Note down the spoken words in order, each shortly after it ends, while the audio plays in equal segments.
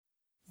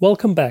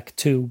Welcome back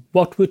to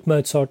What Would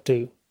Mozart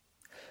Do?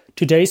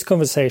 Today's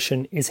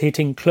conversation is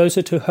hitting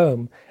closer to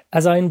home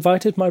as I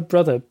invited my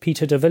brother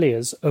Peter de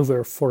Villiers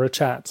over for a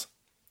chat.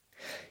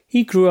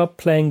 He grew up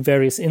playing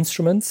various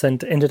instruments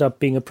and ended up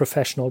being a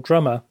professional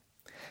drummer.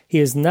 He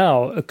is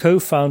now a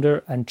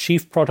co-founder and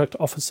chief product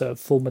officer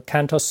for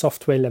Macantos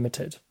Software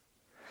Limited.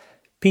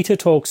 Peter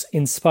talks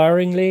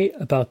inspiringly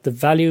about the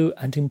value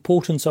and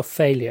importance of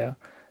failure,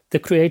 the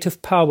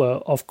creative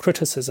power of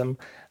criticism,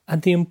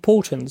 and the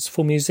importance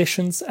for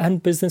musicians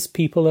and business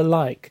people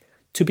alike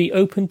to be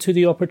open to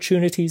the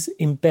opportunities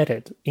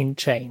embedded in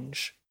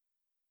change.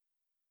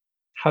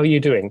 How are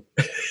you doing?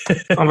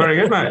 I'm very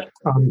good, mate.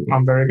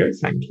 I'm very good,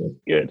 thank you.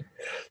 Good.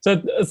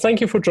 So thank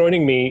you for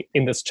joining me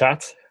in this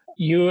chat.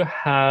 You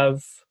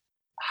have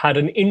had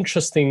an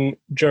interesting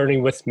journey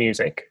with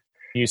music.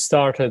 You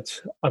started,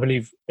 I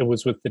believe it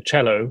was with the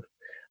cello,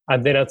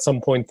 and then at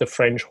some point the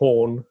French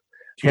horn.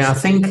 Yeah, I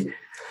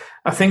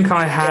think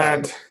I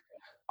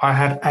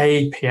had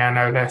a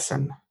piano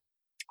lesson.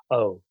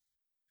 Oh.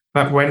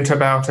 That went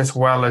about as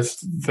well as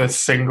the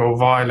single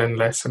violin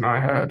lesson I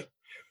had.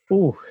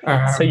 Ooh,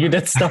 so you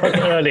did start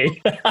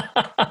early.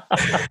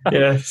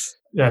 Yes,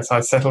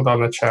 I settled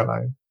on the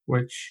cello,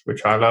 which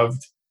I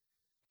loved.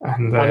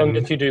 And how long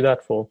did you do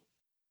that for?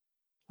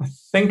 I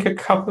think a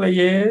couple of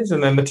years,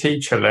 and then the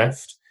teacher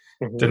left.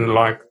 Mm-hmm. Didn't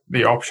like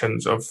the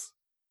options of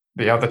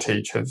the other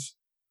teachers.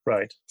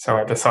 Right. So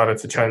I decided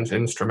to change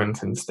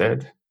instrument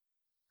instead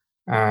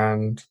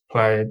and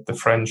played the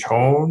French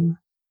horn.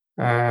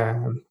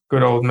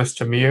 Good old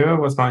Mr. Muir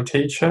was my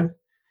teacher.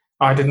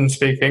 I didn't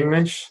speak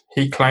English.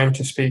 He claimed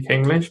to speak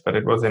English, but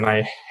it was in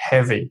a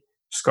heavy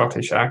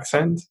Scottish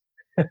accent.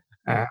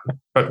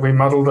 But we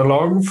muddled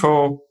along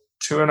for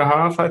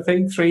 2.5, I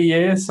think, 3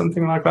 years,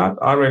 something like that.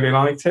 I really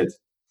liked it.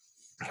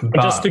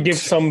 But just to give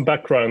some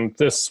background,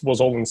 this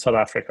was all in South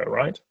Africa,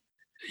 right?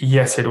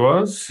 Yes, it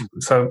was.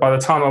 So by the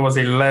time I was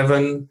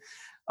 11,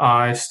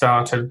 I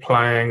started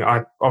playing.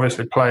 I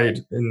obviously played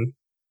in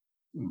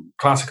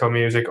classical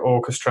music,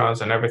 orchestras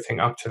and everything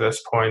up to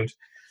this point.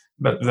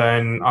 But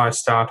then I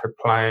started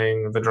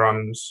playing the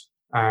drums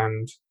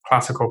and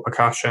classical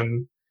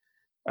percussion,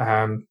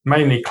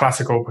 mainly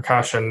classical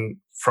percussion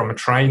from a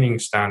training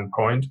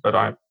standpoint, but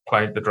I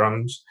played the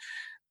drums.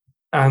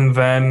 And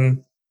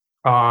then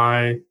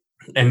I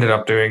ended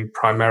up doing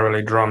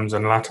primarily drums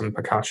and Latin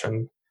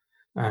percussion.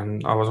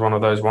 And I was one of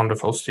those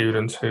wonderful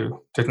students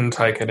who didn't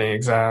take any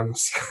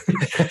exams.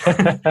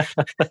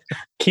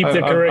 Keep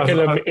the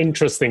curriculum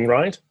interesting,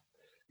 right?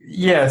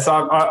 Yes,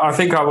 I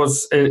think I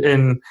was,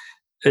 in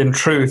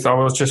truth, I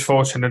was just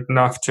fortunate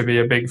enough to be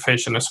a big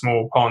fish in a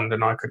small pond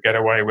and I could get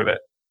away with it.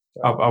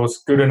 I was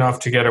good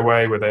enough to get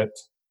away with it.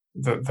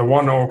 The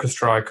one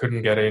orchestra I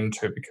couldn't get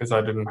into because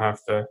I didn't have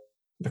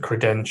the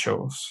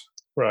credentials.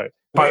 Right.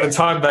 By the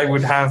time they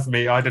would have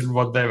me, I didn't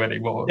want them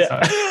anymore.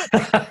 Yeah.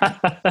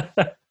 So.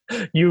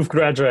 You've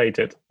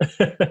graduated.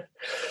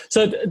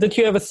 So did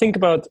you ever think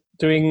about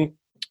doing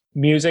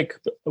music,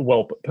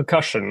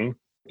 percussion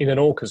in an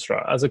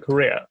orchestra as a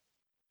career?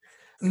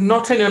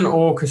 Not in an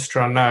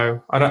orchestra,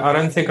 no. I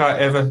don't think I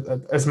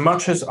ever, as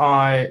much as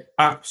I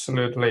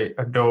absolutely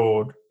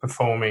adored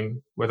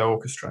performing with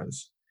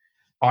orchestras,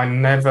 I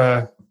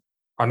never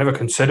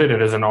considered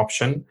it as an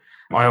option.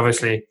 I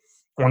obviously,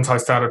 once I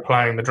started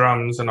playing the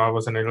drums and I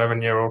was an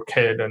 11-year-old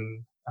kid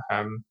and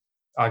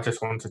I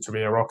just wanted to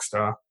be a rock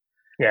star.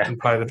 Yeah. And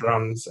play the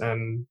drums,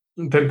 and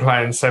did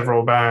play in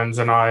several bands.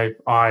 And I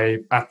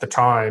at the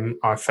time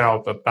I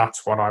felt that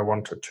that's what I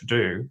wanted to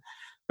do,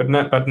 but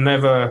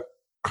never.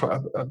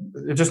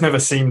 It just never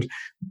seemed.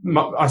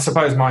 I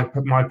suppose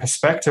my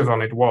perspective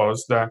on it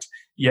was that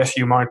yes,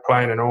 you might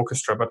play in an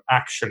orchestra, but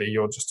actually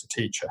you're just a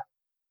teacher.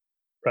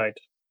 Right.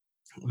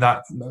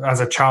 That as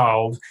a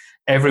child,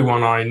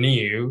 everyone I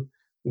knew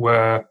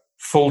were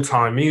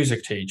full-time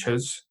music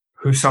teachers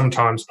who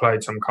sometimes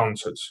played some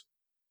concerts.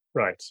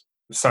 Right.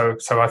 So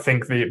I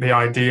think the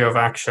idea of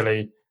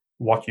actually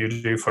what you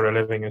do for a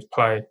living is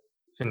play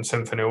in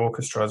symphony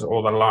orchestras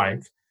or the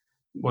like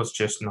was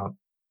just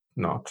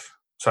not.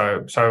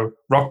 So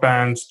rock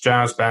bands,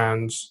 jazz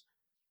bands,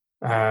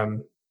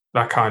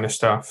 that kind of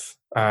stuff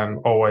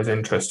always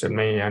interested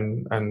me,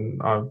 and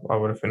I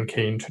would have been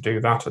keen to do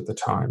that at the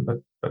time,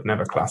 but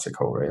never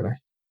classical really.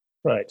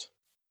 Right.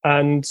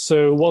 And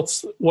so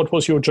what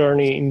was your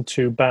journey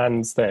into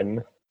bands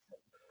then?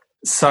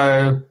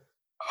 So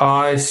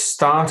I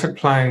started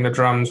playing the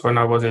drums when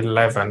I was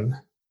 11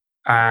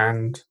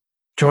 and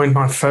joined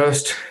my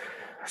first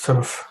sort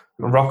of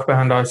rock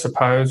band, I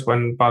suppose,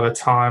 by the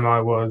time I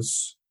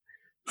was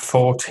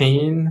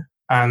 14,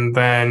 and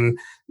then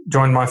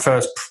joined my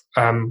first,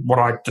 what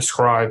I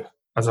describe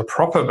as a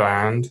proper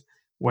band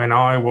when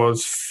I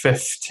was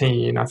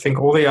 15. I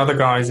think all the other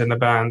guys in the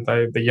band,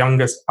 the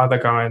youngest other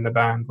guy in the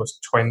band was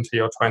 20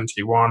 or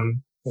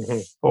 21. Mm-hmm.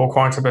 All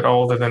quite a bit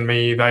older than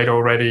me. They'd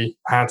already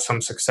had some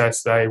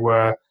success. They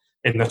were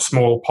in the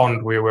small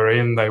pond we were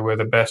in. They were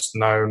the best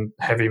known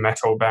heavy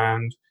metal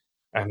band,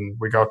 and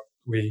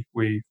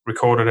we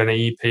recorded an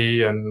EP,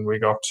 and we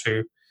got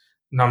to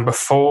number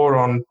 4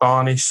 on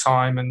Barney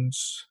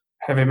Simon's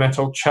heavy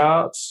metal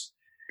charts,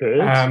 Good.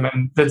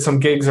 and did some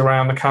gigs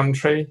around the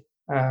country,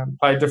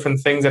 played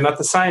different things. And at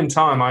the same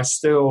time, I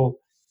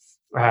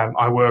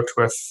worked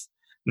with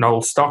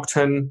Noel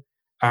Stockton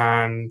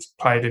and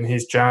played in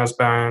his jazz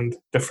band,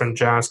 different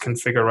jazz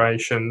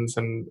configurations,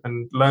 and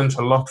learned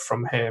a lot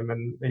from him.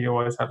 And he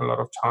always had a lot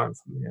of time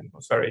for me and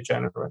was very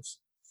generous.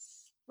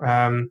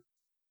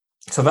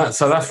 So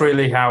that's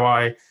really how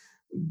I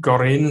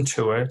got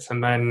into it.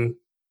 And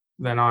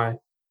then I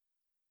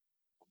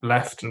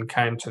left and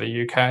came to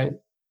the UK.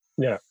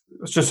 Yeah.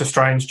 It was just a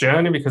strange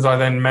journey because I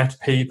then met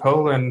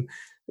people and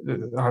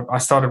I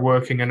started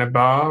working in a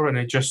bar, and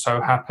it just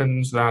so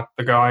happens that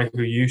the guy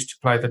who used to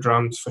play the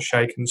drums for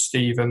Shakin'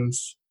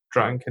 Stevens,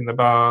 drank in the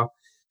bar,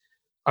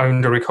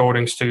 owned a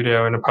recording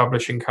studio and a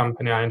publishing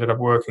company. I ended up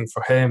working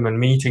for him and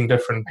meeting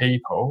different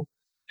people.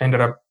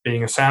 Ended up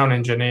being a sound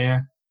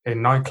engineer in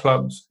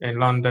nightclubs in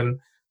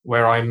London,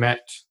 where I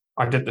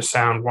did the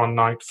sound one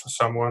night for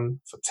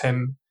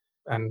Tim,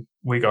 and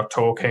we got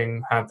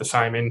talking, had the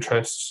same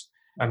interests,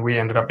 and we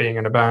ended up being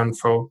in a band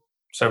for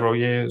several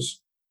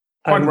years.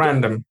 Quite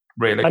random,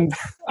 really.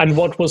 And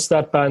what was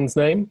that band's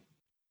name?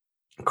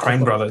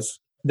 Crane Brothers.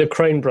 The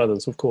Crane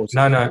Brothers, of course.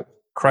 No,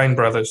 Crane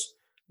Brothers.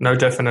 No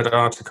definite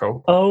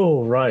article.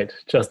 Oh, right.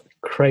 Just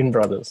Crane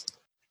Brothers.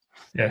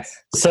 Yes.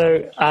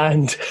 So,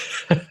 and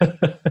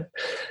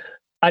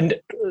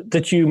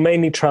did you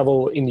mainly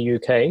travel in the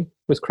UK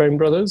with Crane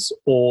Brothers,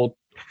 or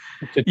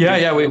did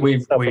we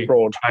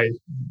abroad?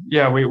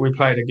 We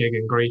played a gig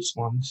in Greece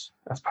once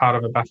as part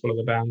of a Battle of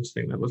the Bands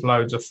thing. That was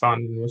loads of fun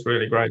and was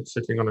really great,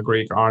 sitting on a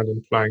Greek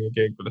island playing a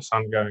gig with the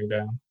sun going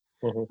down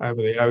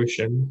over the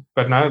ocean.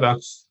 But no,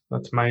 that's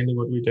mainly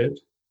what we did.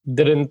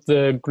 Didn't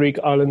the Greek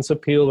islands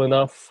appeal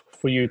enough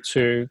for you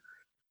to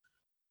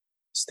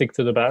stick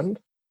to the band?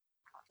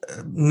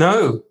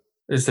 No,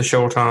 is the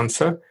short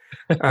answer.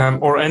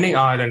 Or any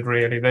island,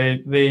 really.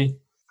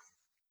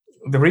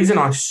 The reason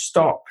I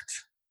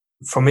stopped,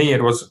 for me,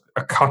 it was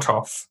a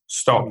cut-off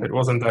stop. It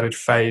wasn't that it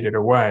faded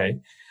away.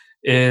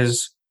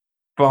 Is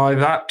by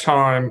that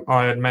time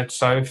I had met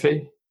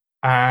Sophie,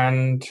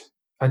 and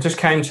I just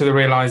came to the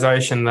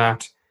realization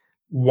that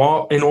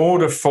in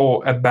order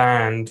for a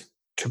band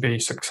to be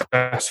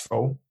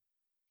successful,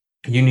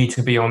 you need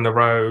to be on the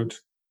road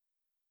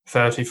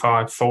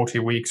 35, 40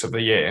 weeks of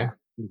the year.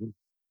 Mm-hmm.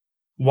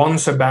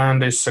 Once a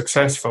band is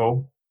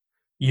successful,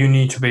 you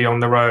need to be on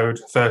the road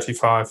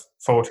 35,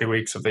 40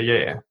 weeks of the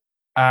year.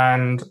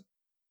 And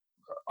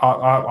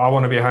I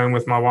want to be home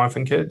with my wife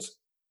and kids.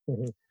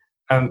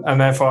 Mm-hmm. And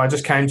therefore, I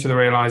just came to the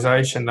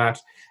realization that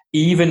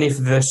even if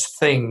this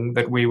thing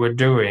that we were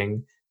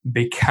doing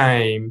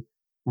became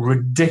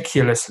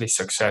ridiculously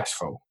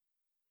successful,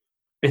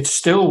 it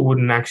still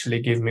wouldn't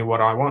actually give me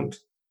what I want.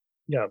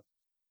 Yeah.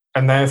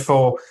 And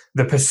therefore,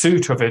 the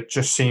pursuit of it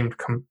just seemed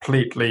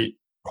completely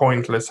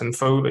pointless and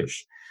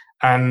foolish.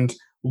 And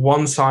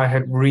once I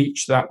had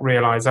reached that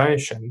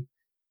realization,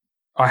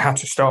 I had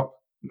to stop.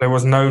 There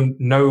was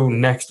no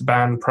next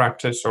band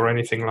practice or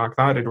anything like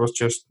that. It was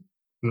just,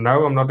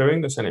 no, I'm not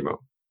doing this anymore.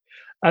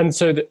 And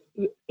so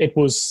it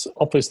was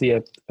obviously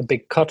a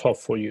big cutoff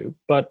for you.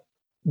 But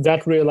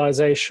that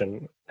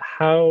realization,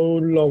 how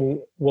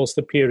long was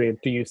the period,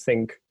 do you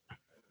think,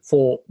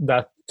 for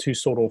that to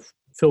sort of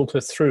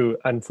filter through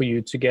and for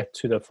you to get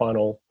to the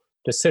final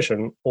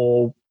decision?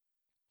 Or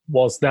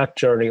was that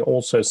journey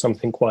also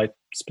something quite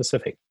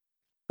specific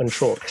and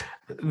short?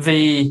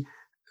 The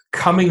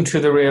coming to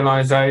the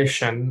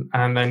realization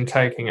and then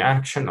taking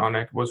action on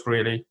it was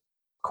really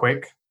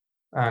quick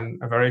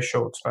and a very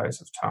short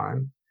space of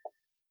time.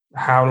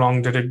 How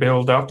long did it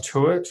build up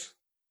to it?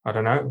 I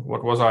don't know.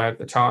 What was I at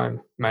the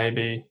time?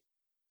 Maybe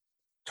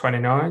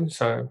 29.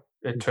 So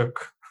it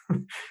took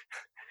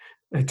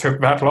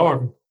that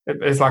long.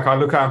 It's like I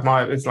look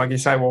out it's like you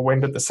say, well,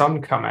 when did the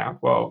sun come out?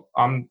 Well,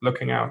 I'm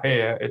looking out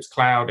here. It's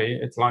cloudy.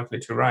 It's likely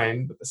to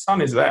rain, but the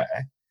sun is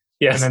there.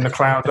 Yes. And then the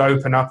clouds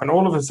open up and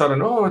all of a sudden,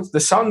 the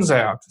sun's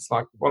out. It's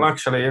like, well,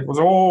 actually, it was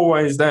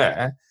always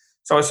there.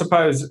 So I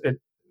suppose it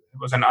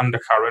was an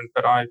undercurrent,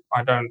 but I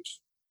don't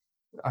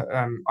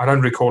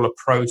recall a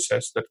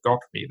process that got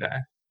me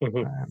there.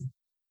 Mm-hmm.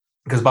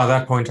 Because by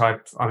that point, I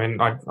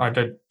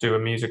did do a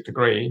music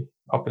degree,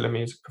 popular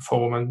music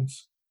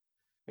performance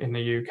in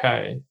the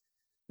UK.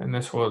 And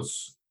this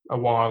was a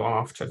while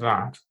after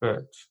that.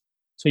 But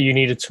so you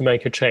needed to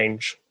make a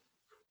change.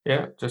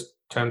 Yeah, just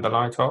turned the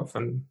light off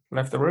and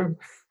left the room.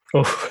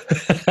 Oh.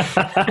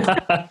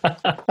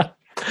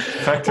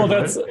 Well,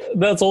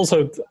 that's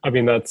also,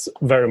 that's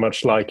very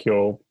much like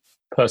your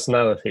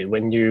personality.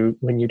 When you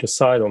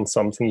decide on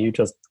something, you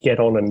just get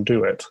on and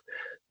do it.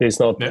 There's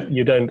not,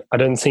 yeah. I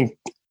don't think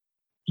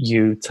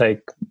you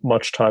take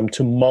much time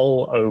to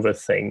mull over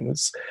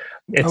things.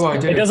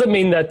 It doesn't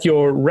mean that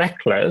you're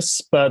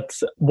reckless, but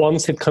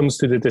once it comes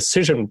to the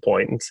decision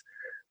point,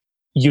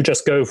 you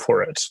just go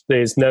for it.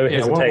 There's no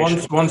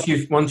hesitation.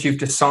 Once you've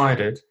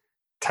decided,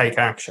 take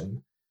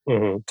action.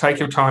 Mm-hmm. Take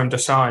your time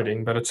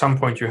deciding, but at some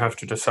point you have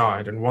to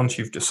decide. And once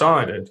you've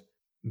decided,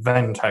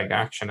 then take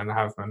action and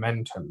have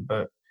momentum.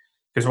 But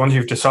because once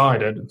you've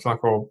decided, it's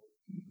like, well,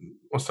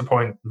 what's the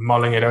point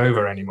mulling it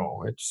over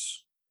anymore?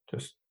 It's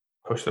just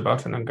push the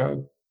button and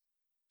go.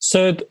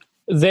 So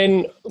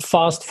then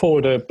fast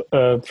forward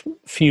a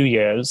few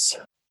years,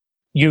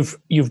 you've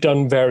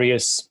done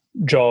various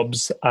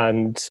jobs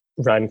and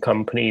ran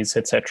companies,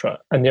 etc.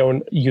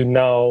 And you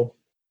now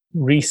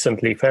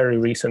very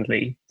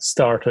recently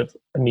started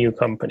a new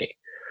company,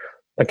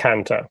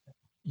 Macanta.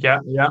 Yeah.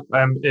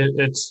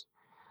 It's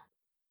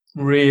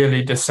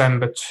really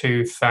December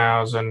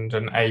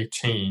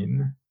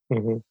 2018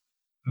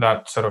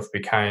 that sort of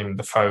became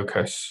the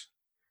focus,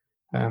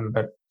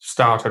 but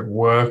started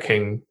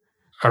working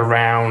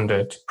around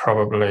it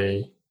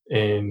probably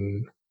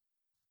in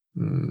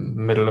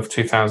middle of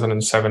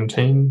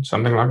 2017,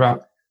 something like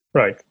that.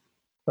 Right.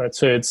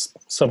 So it's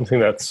something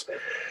that's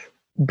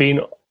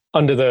been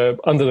under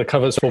the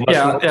covers for much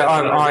longer than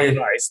I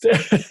realized.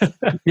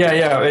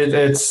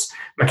 It's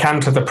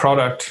Macanta, the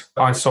product.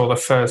 I saw the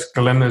first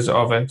glimmers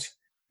of it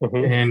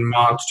in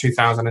March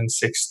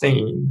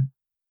 2016,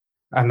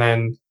 and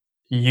then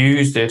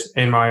used it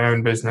in my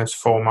own business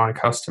for my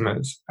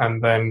customers,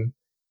 and then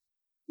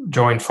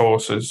joined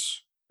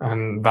forces.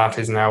 And that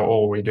is now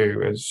all we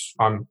do. Is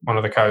I'm one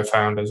of the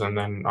co-founders, and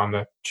then I'm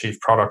the chief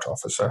product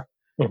officer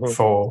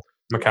for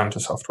Macanta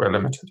Software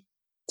Limited.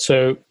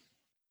 So,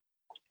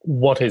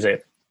 what is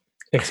it?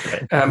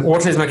 Explain.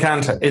 What is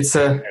Macanta? It's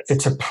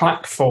a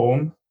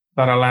platform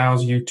that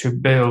allows you to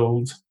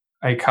build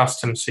a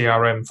custom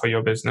CRM for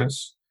your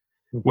business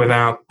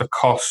without the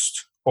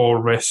cost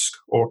or risk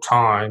or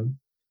time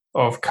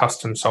of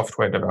custom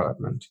software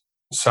development.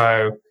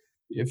 So,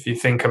 if you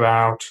think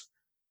about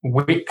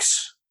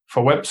Wix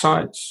for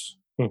websites,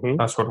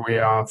 that's what we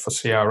are for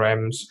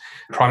CRMs,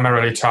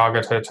 primarily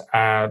targeted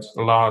at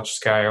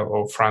large-scale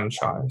or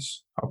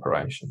franchise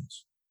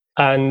operations.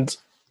 And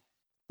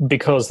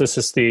because this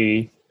is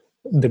the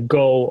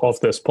goal of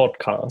this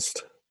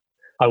podcast,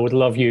 I would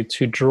love you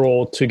to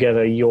draw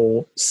together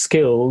your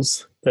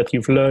skills that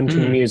you've learned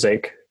in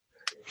music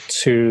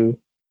to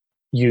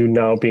you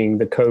now being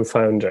the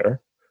co-founder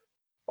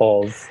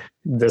of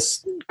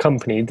this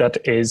company that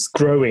is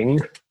growing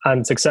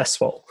and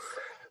successful.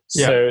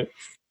 Yeah. So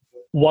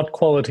what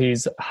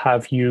qualities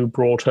have you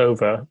brought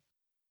over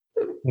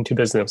into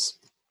business?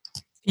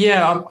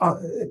 Yeah,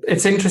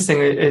 it's interesting.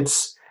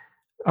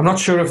 I'm not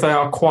sure if they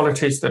are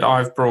qualities that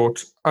I've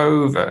brought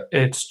over.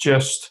 It's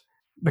just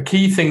the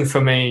key thing for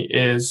me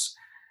is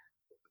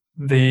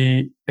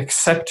the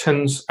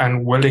acceptance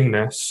and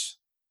willingness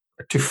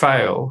to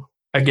fail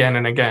again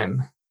and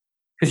again.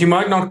 Because you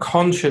might not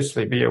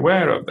consciously be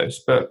aware of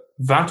this, but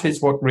that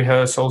is what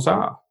rehearsals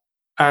are.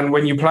 And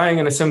when you're playing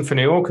in a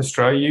symphony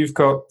orchestra, you've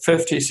got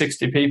 50,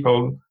 60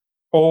 people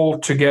all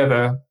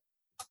together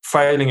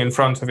failing in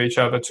front of each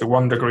other to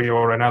one degree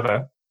or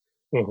another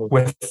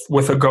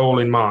with a goal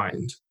in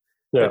mind.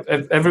 Yeah.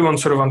 Everyone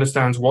sort of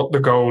understands what the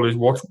goal is,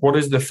 what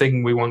is the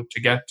thing we want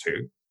to get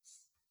to.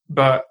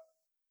 But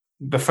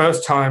the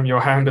first time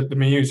you're handed the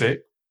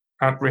music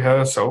at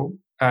rehearsal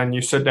and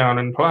you sit down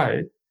and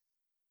play,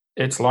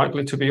 it's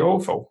likely to be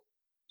awful.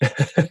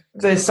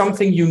 There's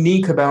something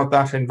unique about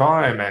that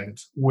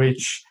environment,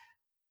 which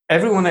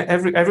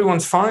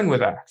everyone's fine with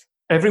that.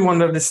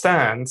 Everyone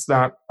understands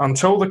that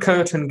until the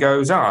curtain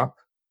goes up,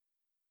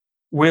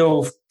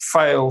 we'll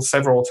fail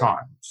several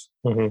times.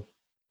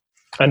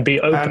 And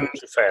be open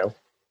to fail.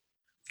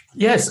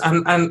 Yes,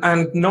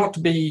 and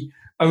not be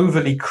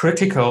overly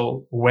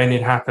critical when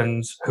it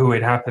happens, who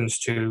it happens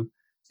to.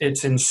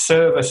 It's in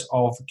service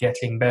of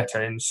getting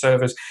better, in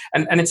service.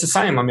 And it's the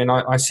same. I mean,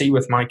 I see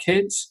with my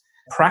kids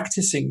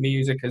practicing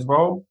music as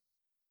well.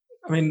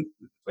 I mean,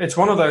 it's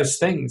one of those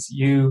things.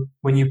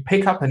 When you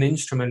pick up an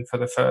instrument for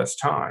the first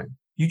time,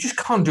 you just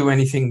can't do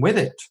anything with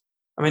it.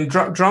 I mean,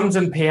 drums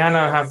and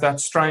piano have that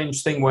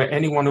strange thing where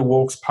anyone who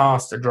walks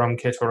past a drum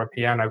kit or a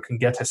piano can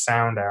get a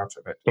sound out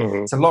of it.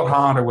 It's a lot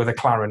harder with a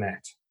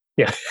clarinet.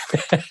 Yeah.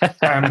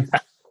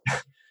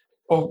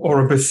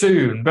 or a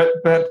bassoon.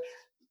 But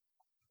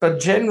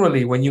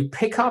generally, when you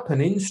pick up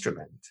an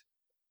instrument,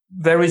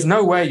 there is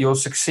no way you're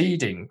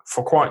succeeding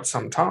for quite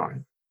some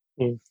time.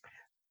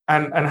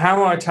 And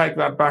how I take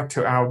that back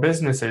to our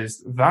business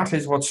is that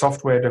is what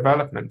software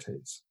development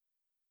is.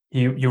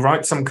 You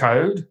write some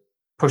code,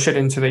 push it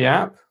into the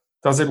app.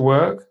 Does it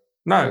work?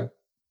 No.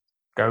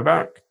 Go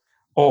back.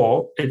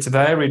 Or it's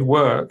there, it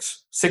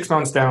works. 6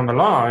 months down the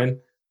line,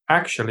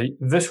 actually,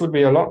 this would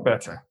be a lot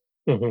better.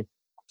 And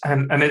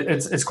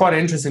it's quite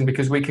interesting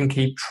because we can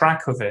keep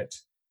track of it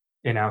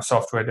in our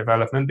software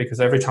development,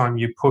 because every time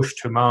you push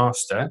to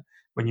master,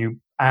 when you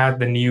add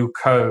the new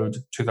code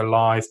to the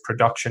live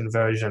production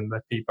version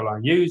that people are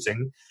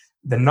using,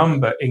 the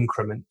number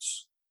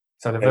increments.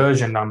 So the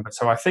version number.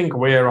 So I think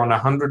we're on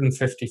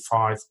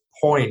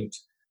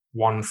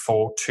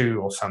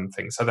 155.142 or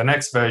something. So the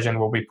next version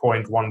will be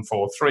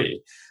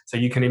 0.143. So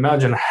you can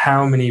imagine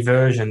how many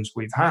versions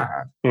we've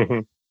had.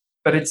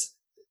 But it's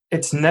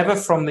never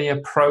from the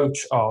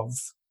approach of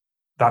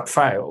that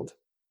failed.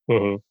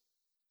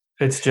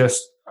 It's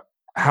just,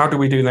 how do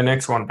we do the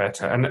next one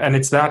better? And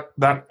it's that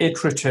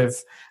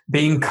iterative,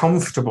 being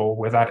comfortable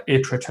with that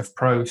iterative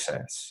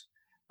process.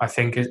 I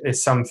think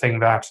is something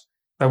that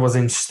was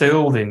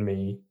instilled in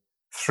me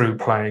through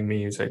playing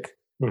music,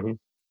 Mm-hmm.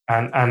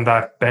 and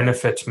that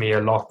benefits me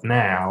a lot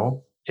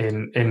now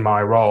in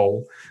my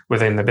role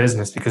within the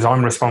business, because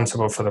I'm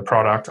responsible for the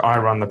product. I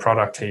run the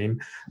product team.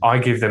 I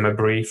give them a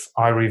brief.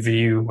 I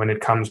review when it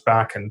comes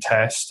back and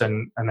test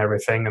and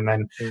everything. And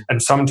then,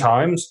 and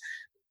sometimes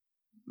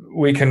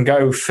we can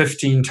go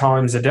 15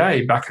 times a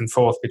day back and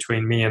forth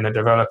between me and the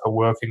developer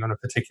working on a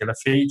particular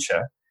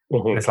feature.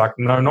 Mm-hmm. And it's like,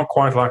 no, not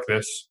quite like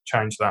this.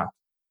 Change that.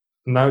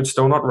 No, it's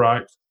still not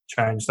right.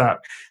 Change that.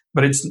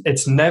 But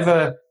it's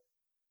never,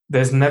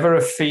 there's never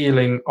a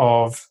feeling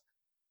of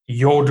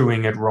you're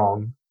doing it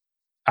wrong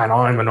and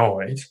I'm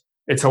annoyed.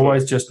 It's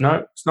always just,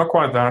 no, it's not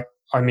quite that.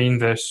 I mean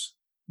this,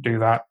 do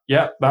that.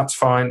 Yeah, that's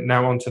fine.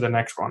 Now on to the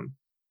next one.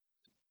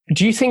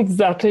 Do you think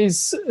that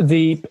is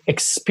the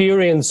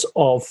experience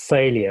of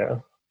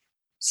failure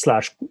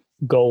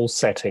 / goal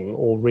setting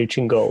or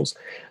reaching goals?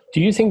 Do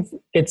you think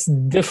it's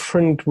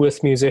different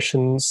with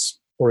musicians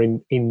or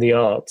in the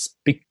arts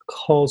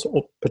because,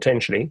 or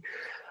potentially,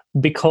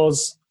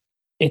 because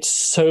it's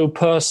so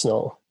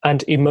personal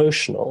and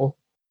emotional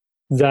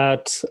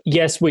that,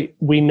 yes,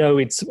 we know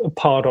it's a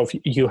part of,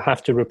 you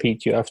have to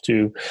repeat, you have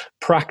to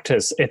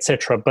practice,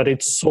 etc. But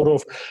it's sort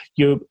of,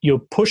 you're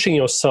pushing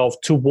yourself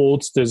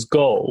towards this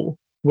goal.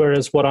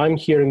 Whereas what I'm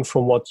hearing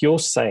from what you're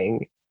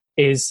saying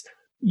is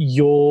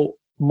you're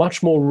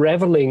much more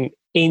reveling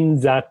in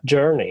that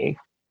journey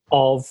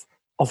of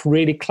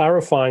really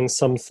clarifying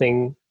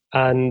something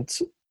and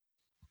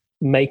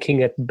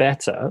making it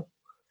better,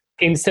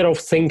 instead of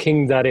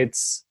thinking that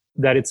it's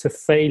a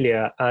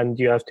failure and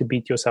you have to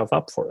beat yourself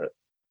up for it.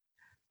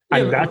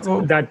 And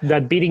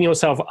that beating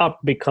yourself up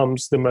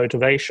becomes the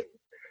motivation.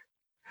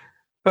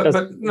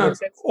 But no,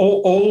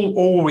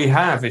 all we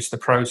have is the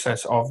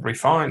process of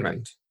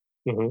refinement.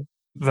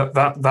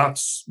 Mm-hmm.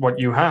 That's what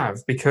you have,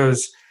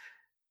 because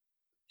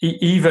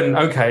even,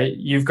 okay,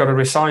 you've got a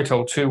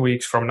recital 2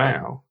 weeks from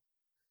now.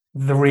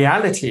 The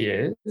reality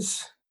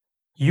is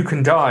you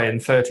can die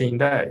in 13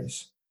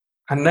 days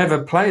and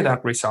never play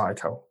that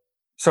recital.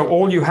 So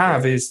all you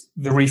have is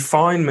the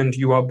refinement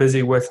you are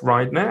busy with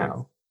right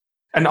now.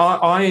 And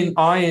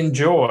I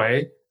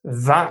enjoy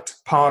that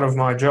part of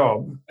my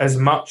job as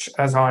much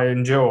as I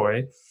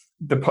enjoy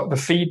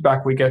the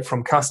feedback we get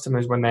from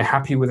customers when they're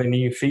happy with a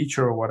new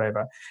feature or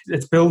whatever.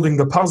 It's building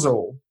the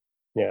puzzle.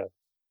 Yeah.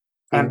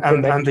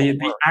 And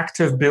the act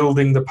of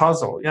building the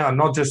puzzle. Yeah,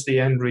 not just the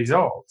end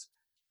result.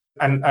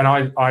 And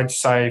I'd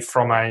say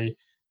from a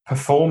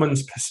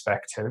performance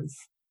perspective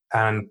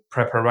and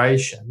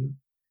preparation,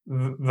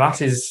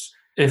 that is,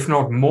 if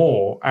not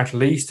more, at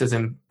least as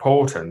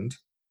important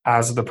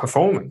as the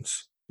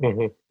performance.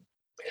 Mm-hmm.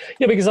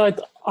 Yeah, because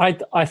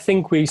I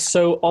think we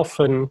so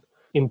often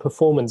in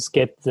performance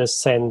get the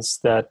sense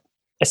that,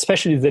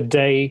 especially the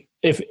day,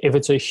 if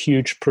it's a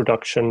huge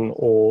production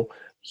or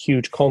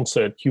huge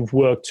concert you've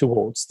worked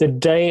towards, the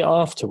day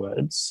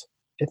afterwards,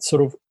 it's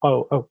sort of,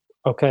 oh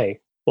okay,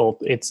 well,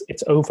 it's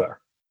over.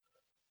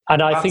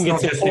 And I think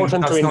it's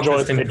important to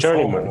enjoy the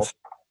journey more.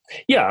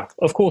 Yeah,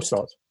 of course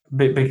not.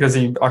 Because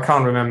I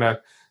can't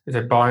remember, is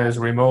it buyer's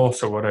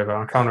remorse or whatever?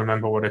 I can't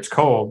remember what it's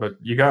called, but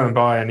you go and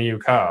buy a new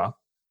car.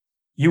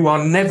 You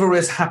are never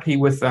as happy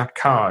with that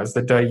car as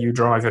the day you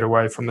drive it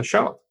away from the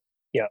shop.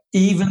 Yeah.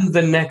 Even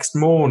the next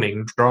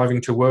morning,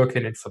 driving to work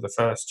in it for the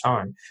first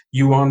time,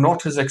 you are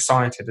not as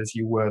excited as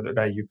you were the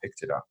day you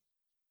picked it up.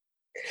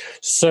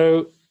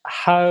 So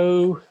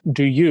how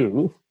do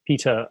you,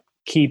 Peter,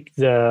 keep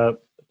the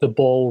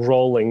ball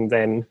rolling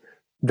then,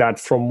 that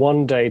from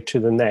one day to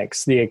the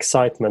next, the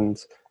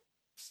excitement,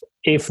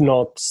 if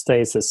not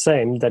stays the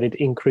same, that it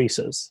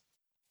increases?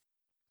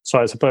 So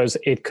I suppose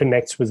it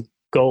connects with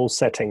goal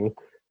setting,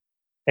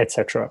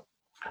 etc.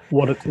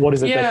 What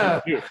is it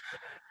that you do?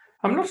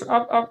 I'm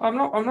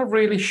not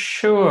really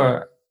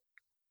sure.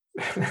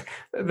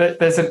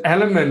 There's an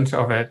element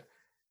of it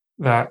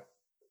that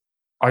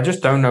I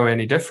just don't know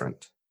any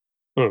different.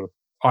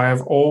 I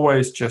have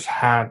always just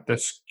had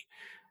this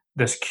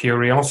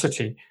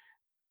curiosity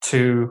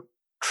to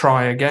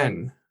try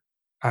again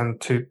and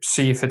to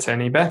see if it's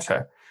any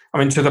better. I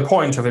mean, to the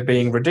point of it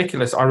being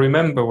ridiculous. I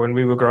remember when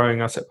we were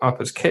growing up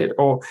as kids,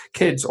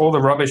 all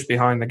the rubbish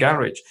behind the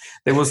garage,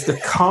 there was the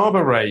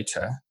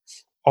carburetor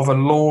of a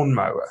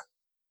lawnmower,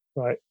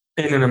 right,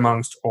 in and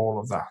amongst all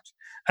of that.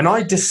 And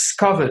I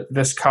discovered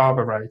this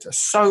carburetor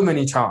so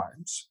many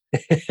times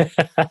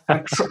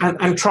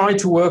and tried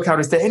to work out,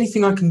 is there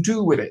anything I can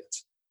do with it?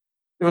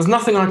 There was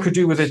nothing I could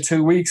do with it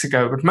 2 weeks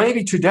ago, but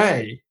maybe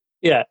today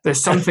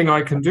there's something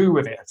I can do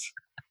with it.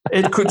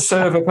 It could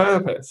serve a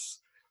purpose.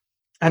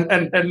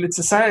 And it's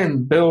the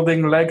same,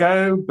 building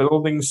Lego,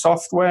 building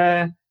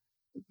software.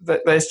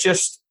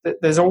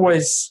 There's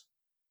always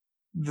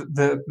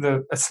a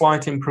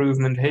slight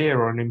improvement here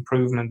or an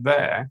improvement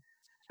there.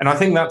 And I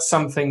think that's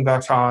something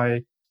that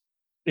I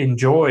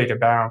enjoyed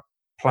about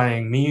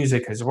playing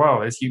music as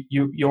well, is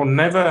you're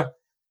never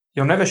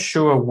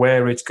sure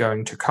where it's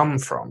going to come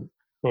from.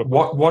 Mm-hmm.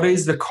 What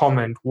is the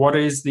comment? What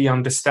is the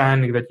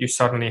understanding that you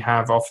suddenly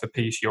have of the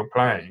piece you're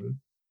playing?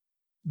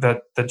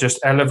 that just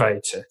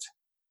elevates it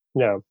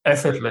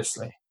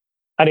effortlessly.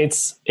 And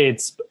it's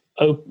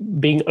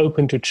being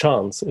open to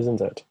chance,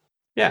 isn't it?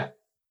 Yeah.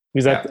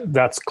 Because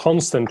that's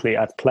constantly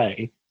at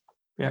play.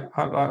 Yeah,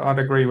 I'd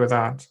agree with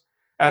that.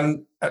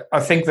 And I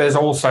think there's,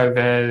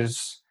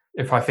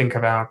 if I think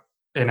about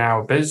in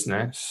our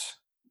business,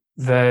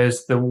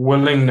 there's the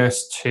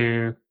willingness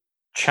to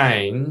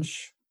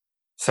change.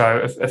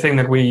 So a thing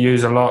that we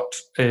use a lot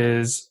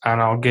is,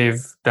 and I'll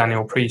give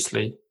Daniel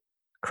Priestley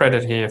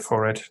credit here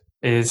for it,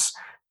 is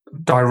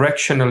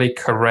directionally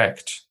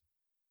correct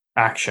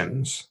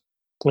actions.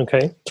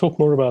 Okay, talk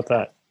more about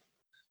that.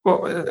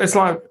 Well, it's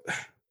like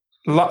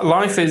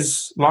life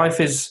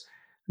is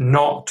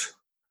not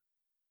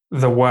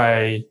the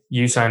way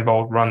Usain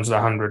Bolt runs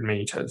 100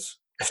 meters.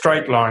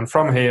 Straight line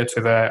from here to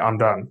there, I'm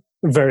done.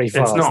 Very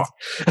fast. It's not.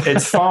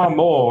 It's far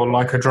more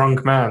like a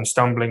drunk man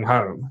stumbling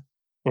home.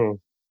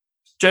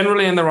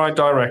 Generally in the right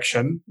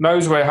direction,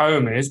 knows where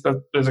home is, but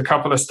there's a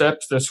couple of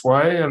steps this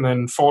way and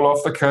then fall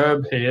off the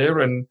curb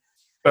here.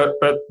 But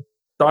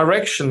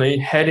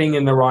directionally heading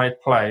in the right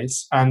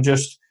place and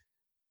just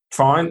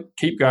fine,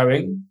 keep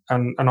going.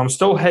 And I'm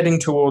still heading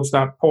towards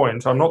that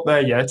point. I'm not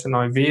there yet, and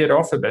I veered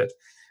off a bit.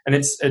 And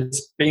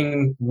it's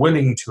being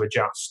willing to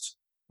adjust,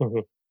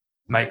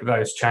 make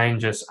those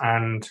changes.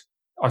 And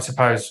I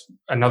suppose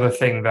another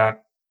thing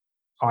that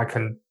I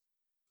can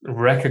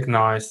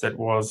recognize that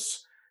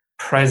was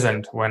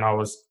present when I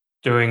was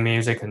doing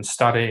music and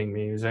studying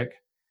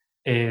music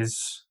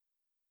is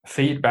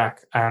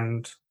feedback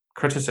and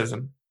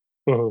criticism.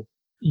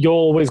 You're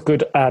always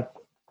good at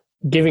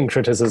giving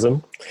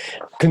criticism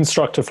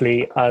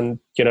constructively, and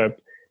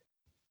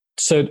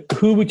so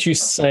who would you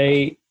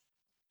say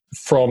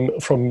from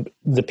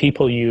the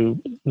people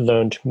you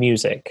learned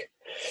music,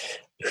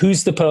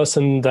 who's the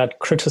person that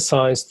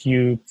criticized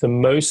you the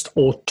most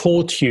or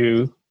taught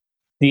you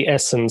the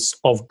essence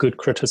of good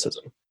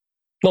criticism?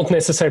 Not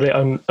necessarily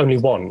only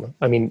one.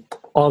 I mean,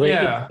 are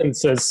there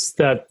instances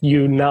that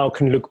you now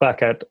can look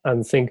back at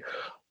and think,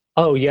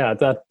 oh yeah,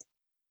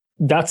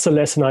 that's a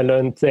lesson I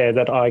learned there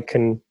that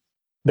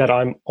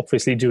I'm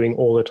obviously doing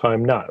all the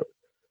time now?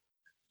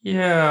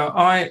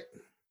 Yeah,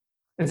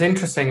 it's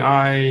interesting.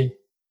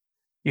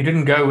 You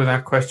didn't go with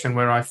that question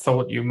where I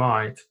thought you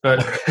might,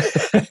 but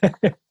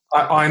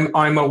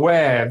I'm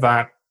aware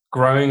that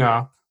growing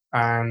up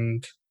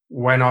and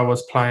when I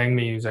was playing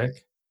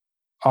music,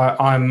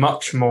 I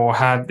much more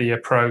had the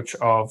approach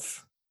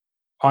of,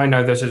 I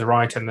know this is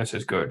right and this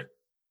is good.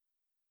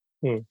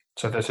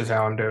 So this is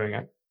how I'm doing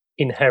it.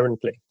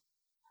 Inherently.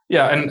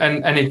 Yeah,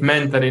 and it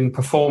meant that in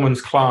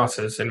performance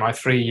classes in my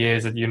 3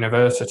 years at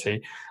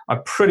university, I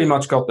pretty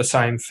much got the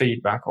same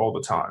feedback all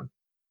the time.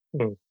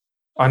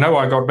 I know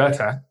I got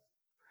better,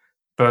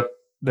 but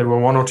there were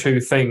one or two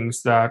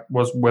things that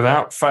was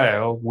without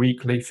fail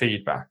weekly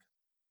feedback.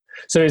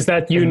 So is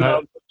that you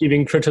now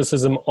giving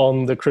criticism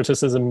on the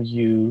criticism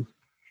you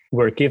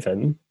were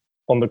given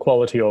on the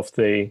quality of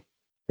the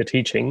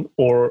teaching,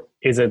 or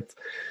is it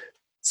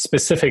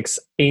specifics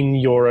in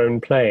your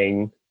own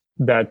playing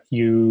that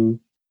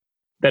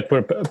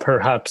were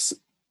perhaps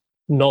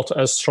not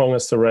as strong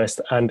as the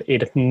rest and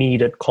it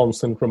needed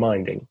constant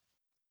reminding?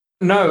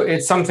 No,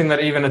 it's something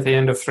that even at the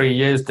end of 3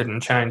 years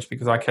didn't change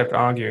because I kept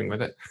arguing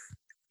with it.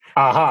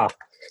 Aha.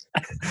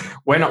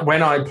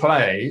 When I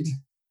played,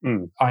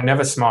 I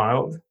never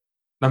smiled,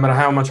 no matter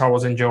how much I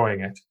was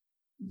enjoying it.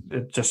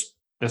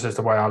 This is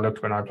the way I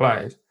looked when I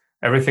played.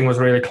 Everything was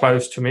really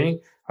close to me.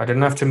 I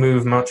didn't have to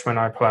move much when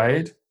I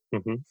played.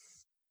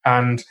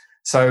 And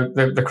so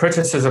the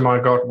criticism I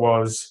got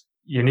was,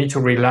 you need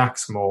to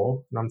relax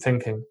more. And I'm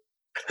thinking,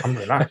 I'm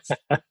relaxed.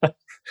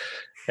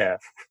 Yeah.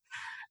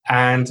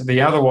 And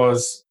the other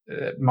was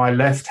my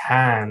left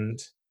hand,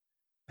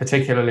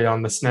 particularly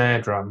on the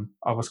snare drum.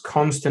 I was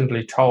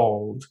constantly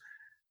told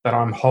that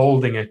I'm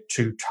holding it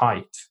too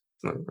tight.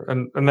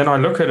 And then I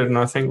look at it and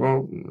I think,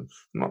 well,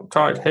 it's not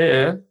tight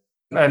here.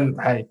 And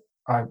hey,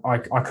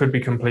 I could be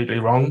completely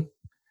wrong,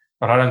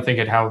 but I don't think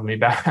it held me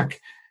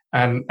back.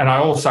 And I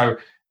was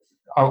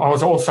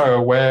also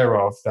aware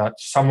of that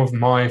some of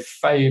my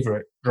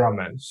favorite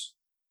drummers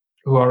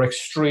who are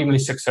extremely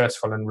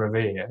successful and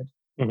revered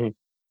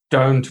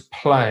don't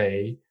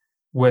play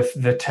with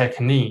the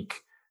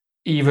technique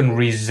even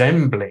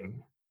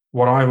resembling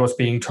what I was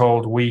being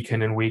told week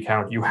in and week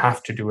out. You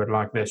have to do it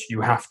like this.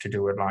 You have to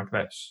do it like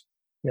this.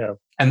 Yeah.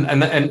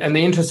 And the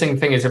interesting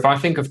thing is, if I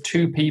think of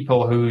two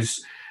people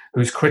whose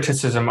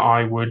criticism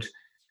I would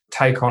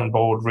take on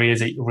board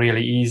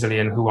really easily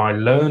and who I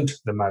learned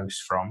the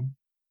most from,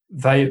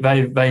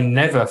 they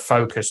never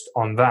focused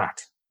on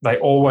that. They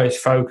always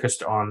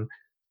focused on,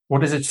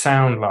 what does it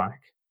sound like?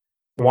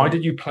 Why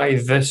did you play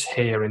this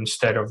here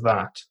instead of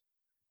that?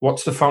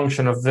 What's the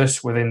function of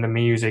this within the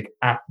music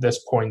at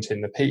this point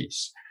in the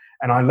piece?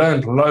 And I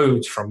learned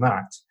loads from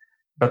that.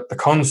 But the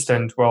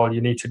constant, well,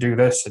 you need to do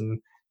this and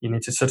you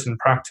need to sit and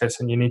practice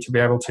and you need to be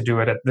able to do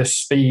it at this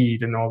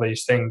speed and all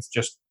these things,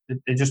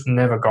 it just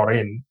never got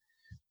in,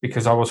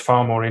 because I was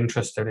far more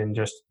interested in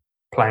just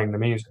playing the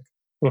music.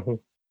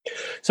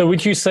 So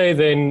would you say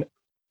then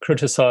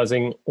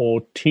criticizing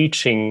or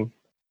teaching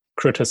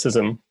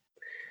criticism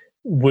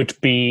would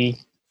be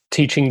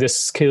teaching the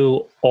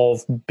skill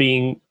of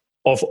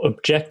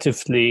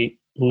objectively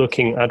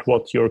looking at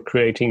what you're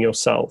creating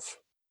yourself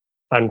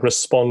and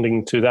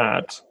responding to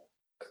that.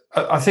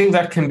 I think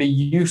that can be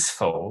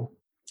useful.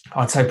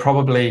 I'd say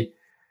probably,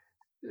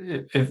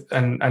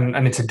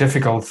 and it's a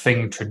difficult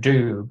thing to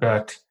do,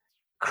 but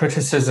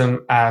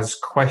criticism as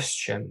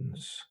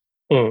questions,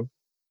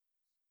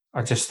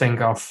 I just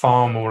think are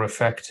far more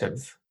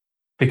effective,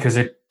 because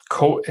it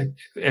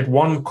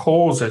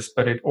causes,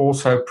 but it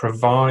also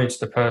provides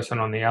the person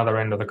on the other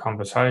end of the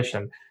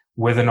conversation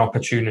with an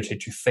opportunity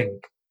to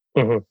think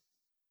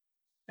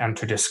and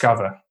to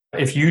discover.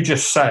 If you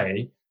just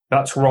say,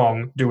 that's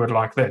wrong, do it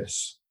like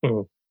this,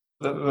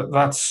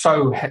 that's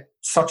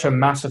such a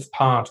massive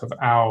part of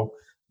our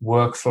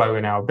workflow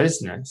in our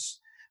business,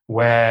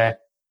 where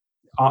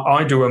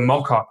I do a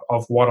mock-up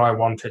of what I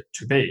want it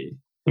to be,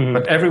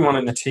 but everyone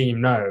in the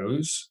team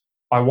knows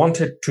I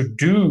want it to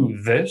do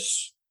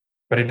this,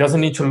 but it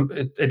doesn't need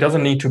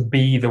to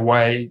be the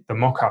way the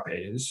mock-up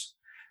is,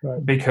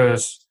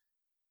 because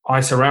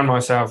I surround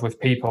myself with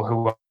people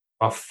who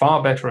are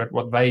far better at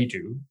what they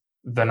do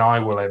than I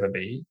will ever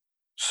be.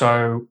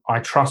 So I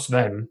trust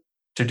them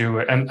to do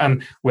it.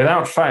 And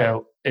without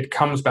fail, it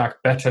comes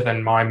back better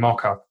than my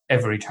mock-up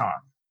every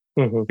time,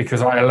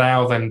 because I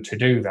allow them to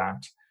do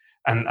that.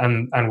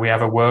 And we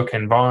have a work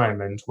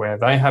environment where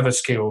they have a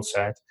skill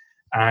set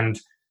and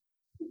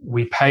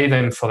we pay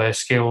them for their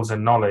skills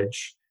and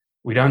knowledge.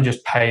 We don't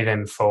just pay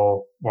them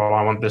for, well,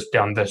 I want this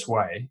done this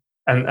way.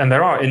 And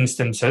there are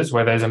instances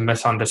where there's a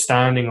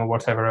misunderstanding or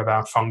whatever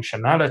about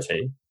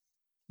functionality,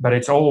 but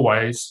it's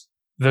always,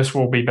 this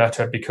will be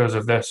better because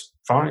of this.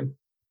 Fine,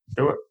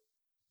 do it.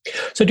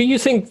 So do you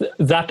think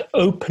that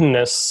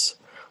openness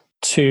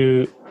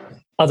to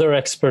other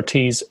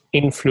expertise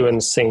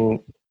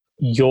influencing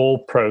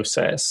your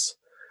process,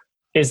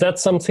 is that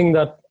something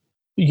that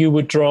you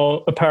would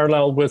draw a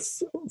parallel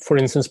with, for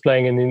instance,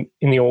 playing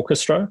in the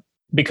orchestra?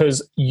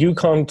 Because you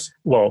can't,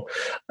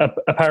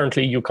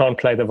 apparently you can't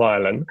play the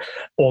violin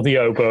or the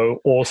oboe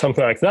or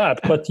something like that,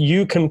 but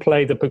you can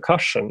play the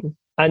percussion,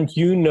 and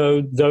you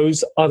know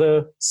those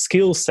other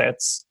skill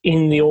sets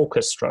in the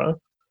orchestra.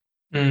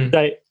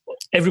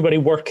 Everybody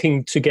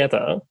working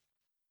together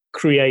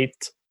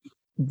create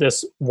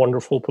this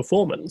wonderful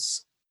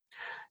performance.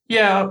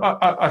 Yeah,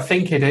 I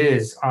think it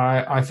is.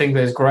 I think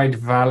there's great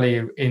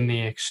value in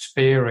the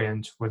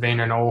experience within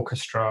an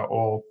orchestra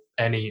or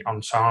any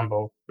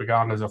ensemble,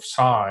 regardless of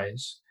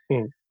size,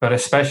 but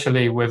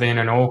especially within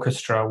an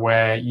orchestra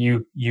where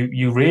you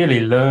really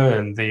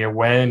learn the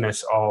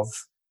awareness of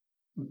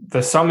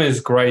the sum is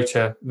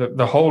greater,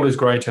 the whole is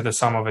greater the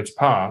sum of its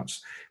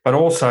parts, but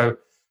also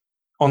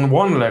on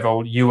one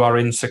level, you are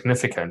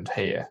insignificant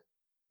here.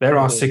 There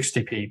are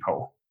 60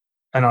 people,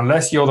 and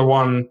unless you're the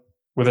one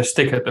with a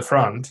stick at the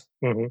front,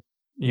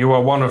 you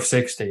are one of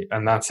 60,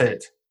 and that's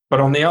it. But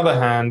on the other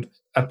hand,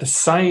 at the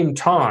same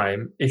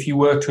time, if you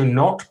were to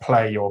not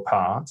play your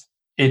part,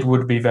 it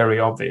would be very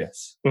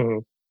obvious.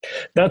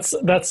 That's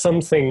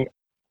something,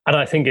 and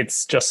I think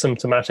it's just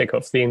symptomatic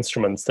of the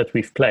instruments that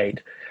we've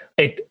played.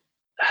 It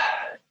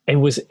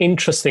was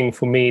interesting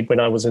for me when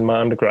I was in my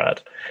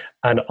undergrad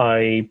and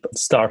I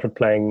started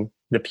playing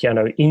the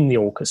piano in the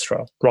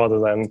orchestra rather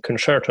than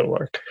concerto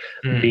work,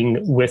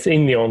 being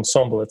within the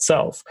ensemble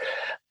itself.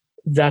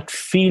 That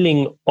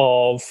feeling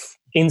of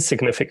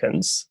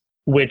insignificance,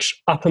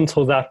 which up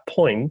until that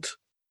point,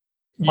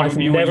 I've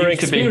never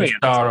experienced. To be the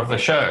star of the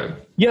show.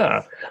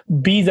 Yeah,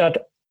 be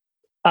that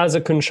as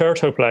a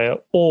concerto player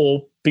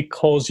or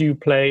because you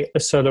play a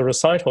solo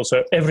recital.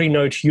 So every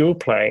note you're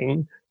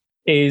playing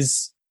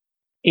is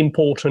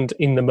important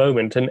in the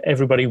moment and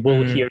everybody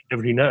will hear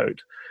every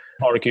note,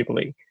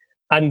 arguably.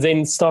 And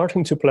then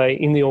starting to play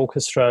in the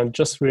orchestra and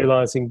just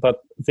realizing,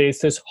 but there's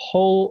this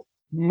whole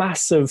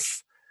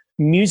massive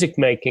music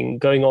making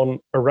going on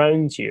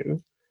around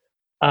you.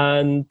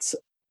 And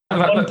at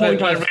one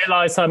point I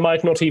realized I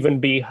might not even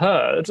be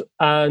heard.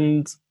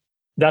 And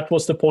that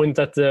was the point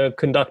that the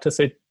conductor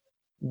said,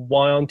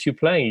 why aren't you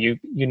playing?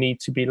 You need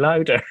to be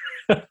louder.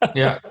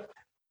 Yeah.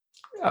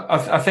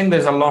 I think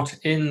there's a lot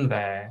in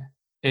there,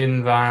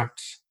 in that,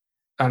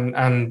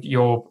 and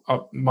you're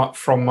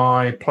from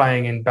my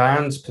playing in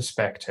bands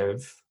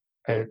perspective,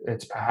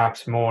 it's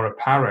perhaps more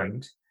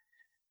apparent,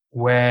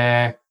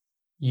 where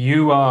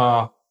you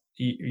are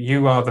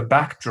the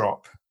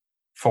backdrop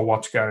for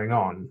what's going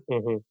on.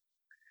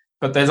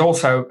 But there's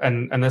also,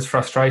 and this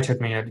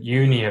frustrated me at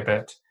uni a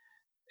bit,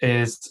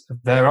 is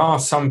there are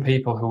some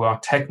people who are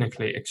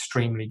technically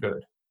extremely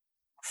good,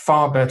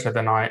 far better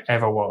than I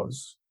ever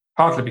was,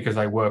 partly because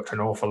they worked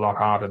an awful lot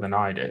harder than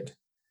I did,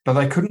 but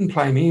they couldn't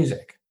play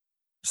music.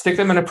 Stick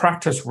them in a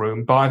practice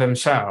room by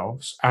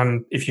themselves,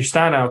 and if you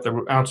stand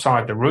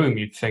outside the room,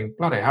 you'd think,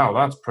 bloody hell,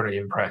 that's pretty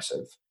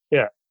impressive.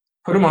 Yeah.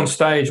 Put them on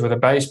stage with a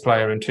bass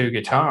player and two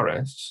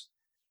guitarists,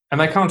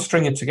 and they can't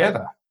string it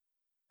together,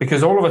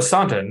 because all of a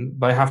sudden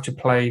they have to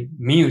play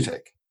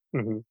music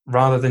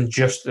rather than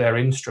just their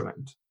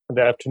instrument. And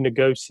they have to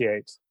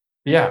negotiate.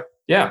 Yeah.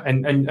 Yeah,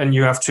 and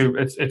you have to.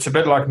 It's a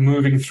bit like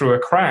moving through a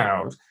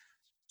crowd.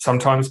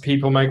 Sometimes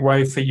people make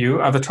way for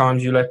you. Other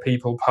times you let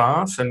people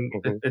pass, and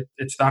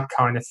it's that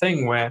kind of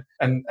thing where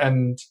and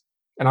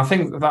I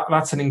think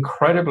that's an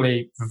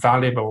incredibly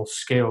valuable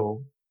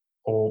skill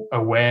or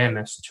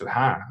awareness to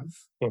have.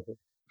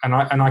 And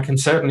I can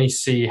certainly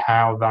see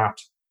how that.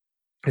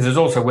 Because there's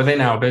also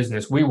within our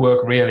business, we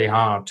work really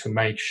hard to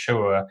make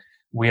sure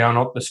we are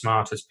not the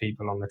smartest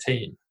people on the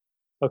team.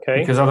 Okay.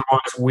 Because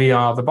otherwise we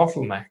are the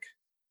bottleneck.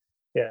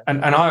 Yeah.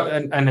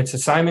 And it's the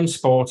same in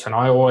sports, and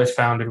I always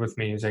found it with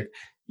music.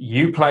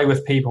 You play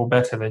with people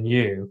better than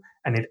you,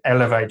 and it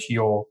elevates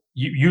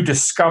you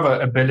discover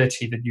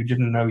ability that you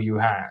didn't know you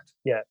had.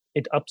 Yeah,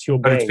 it ups your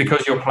But game. it's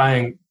because you're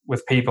playing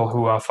with people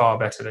who are far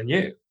better than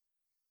you.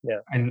 Yeah.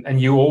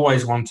 And you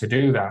always want to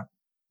do that.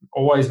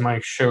 Always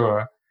make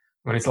sure,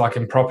 when it's like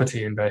in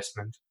property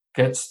investment,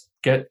 get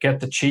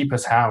the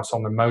cheapest house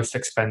on the most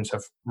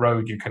expensive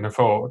road you can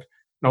afford,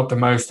 not the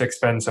most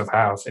expensive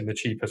house in the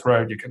cheapest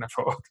road you can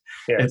afford.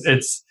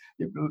 Yes.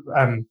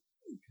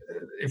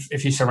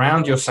 If you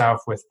surround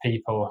yourself with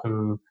people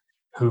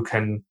who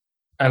can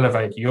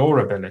elevate your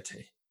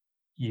ability,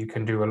 you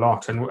can do a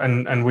lot.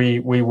 And we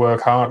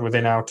work hard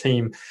within our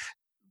team.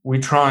 We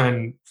try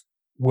and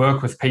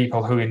work with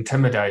people who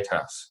intimidate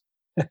us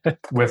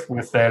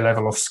with their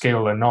level of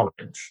skill and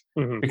knowledge,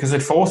 because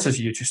it forces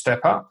you to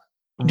step up.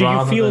 Do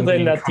you feel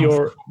then that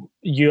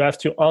you have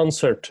to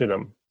answer to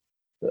them,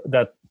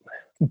 that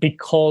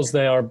because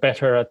they are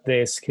better at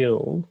their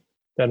skill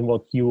than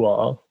what you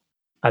are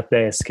at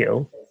their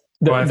skill?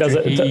 Do I have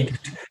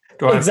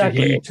to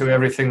heed to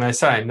everything they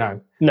say?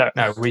 No.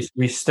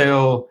 We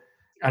still,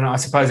 and I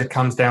suppose it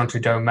comes down to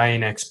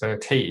domain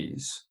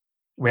expertise.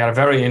 We had a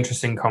very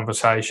interesting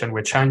conversation.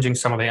 We're changing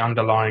some of the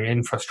underlying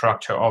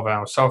infrastructure of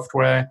our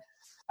software,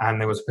 and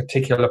there was a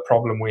particular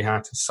problem we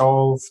had to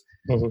solve.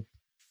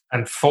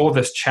 And for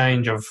this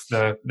change of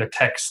the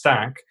tech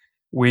stack,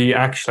 we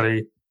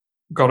actually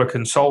got a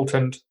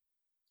consultant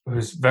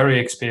who's very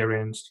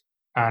experienced,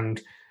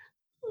 and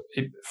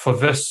for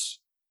this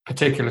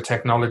particular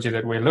technology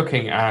that we're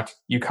looking at,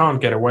 you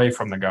can't get away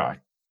from the guy.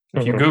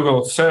 If you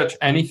Google search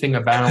anything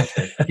about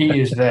it, he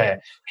is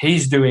there.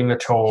 He's doing the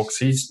talks.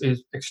 He's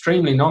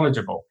extremely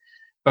knowledgeable.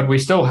 But we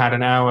still had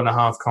an hour and a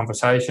half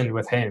conversation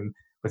with him,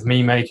 with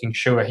me making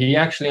sure he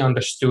actually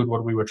understood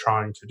what we were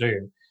trying to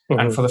do.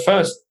 And for the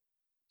first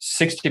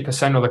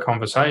 60% of the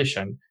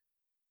conversation,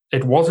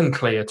 it wasn't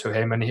clear to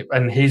him,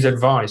 and his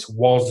advice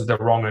was the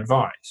wrong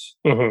advice.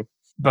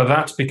 But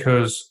that's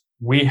because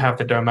we have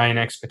the domain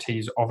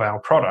expertise of our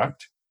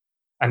product.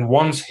 And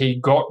once he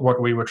got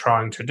what we were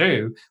trying to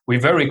do, we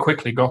very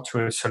quickly got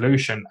to a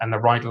solution and the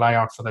right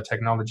layout for the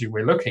technology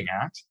we're looking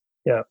at.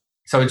 Yeah.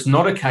 So it's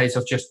not a case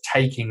of just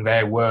taking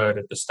their word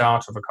at the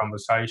start of a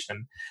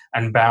conversation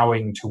and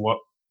bowing to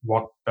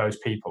what those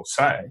people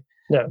say.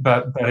 Yeah.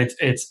 But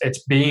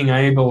it's being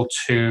able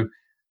to,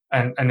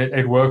 and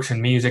it works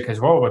in music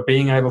as well, but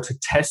being able to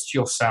test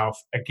yourself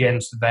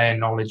against their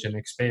knowledge and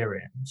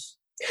experience.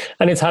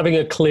 And it's having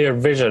a clear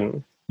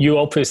vision. You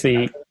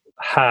obviously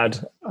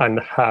had and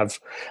have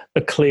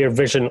a clear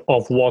vision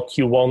of what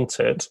you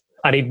wanted,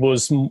 and it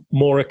was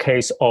more a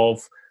case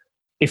of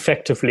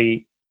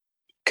effectively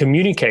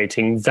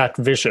communicating that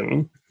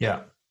vision,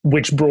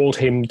 which brought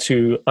him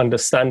to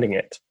understanding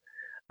it.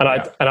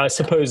 And I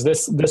suppose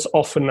this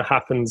often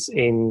happens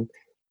in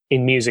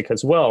music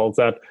as well,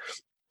 that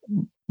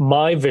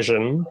my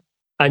vision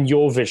and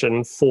your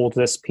vision for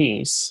this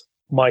piece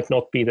might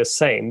not be the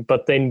same,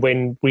 but then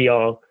when we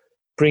are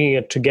bringing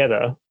it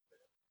together,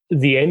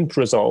 the end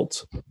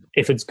result,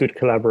 if it's good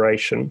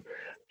collaboration,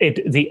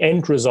 the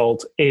end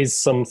result is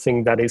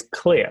something that is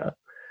clear.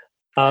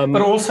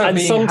 But also and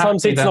being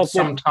sometimes happy it's that not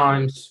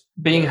sometimes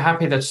being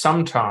happy that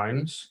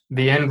sometimes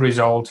the end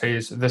result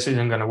is this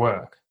isn't going to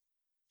work.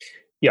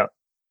 Yeah.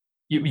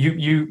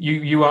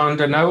 You are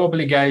under no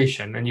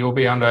obligation, and you'll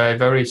be under a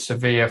very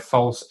severe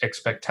false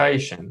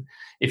expectation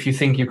if you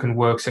think you can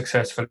work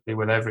successfully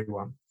with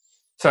everyone.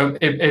 So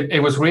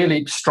it was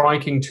really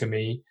striking to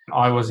me.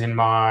 I was in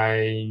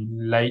my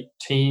late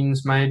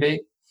teens,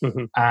 maybe,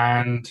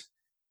 and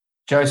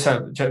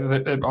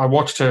I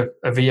watched a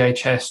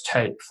VHS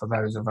tape, for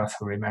those of us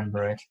who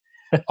remember it,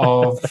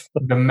 of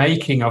the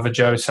making of a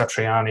Joe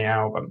Satriani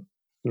album.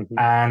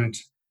 And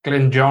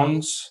Glyn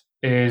Johns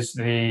is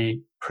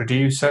the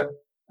producer,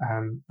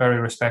 very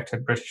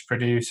respected British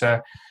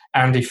producer.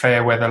 Andy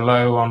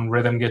Fairweather-Low on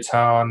rhythm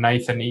guitar,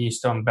 Nathan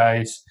East on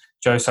bass,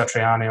 Joe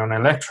Satriani on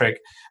electric.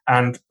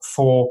 And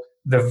for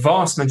the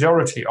vast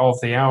majority of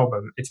the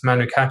album, it's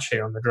Manu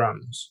Katché on the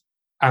drums.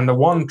 And the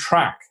one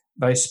track,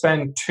 they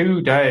spent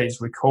 2 days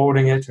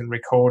recording it and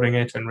recording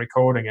it and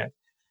recording it,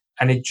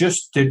 and it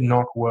just did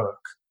not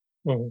work.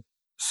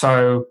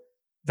 So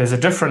there's a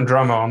different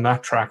drummer on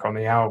that track on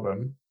the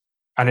album,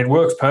 and it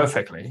works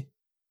perfectly.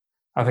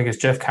 I think it's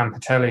Jeff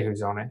Campitelli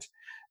who's on it,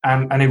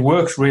 and it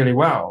works really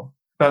well.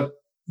 But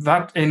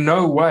that in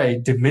no way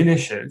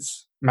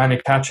diminishes Manu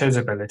Katché's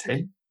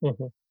ability.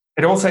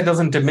 It also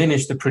doesn't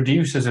diminish the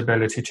producer's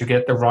ability to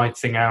get the right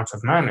thing out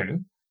of Manu.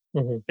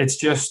 It's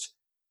just,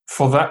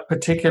 for that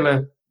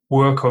particular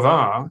work of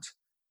art,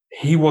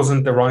 he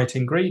wasn't the right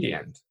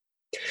ingredient.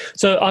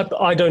 So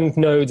I don't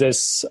know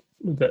this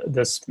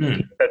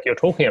that you're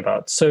talking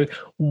about. So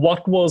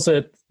what was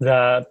it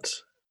that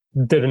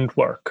didn't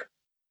work?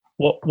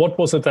 What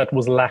was it that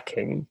was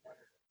lacking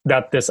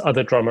that this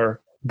other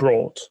drummer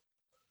brought?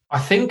 I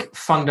think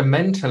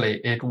fundamentally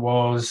it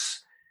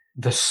was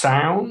the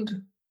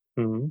sound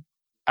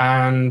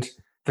and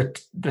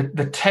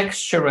the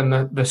texture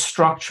and the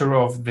structure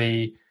of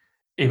the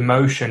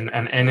emotion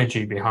and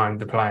energy behind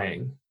the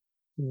playing.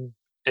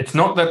 It's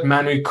not that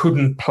Manu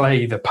couldn't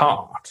play the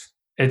part.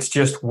 It's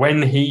just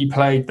when he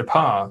played the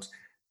part,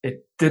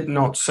 it did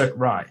not sit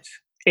right.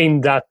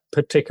 In that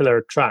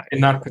particular track.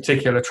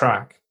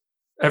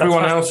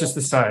 Everyone else is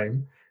the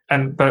same.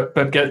 But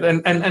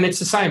it's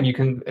the same.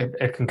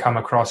 It can come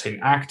across in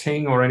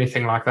acting or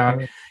anything like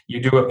that.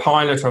 You do a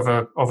pilot of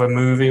a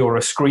movie or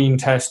a screen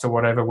test or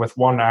whatever with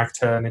one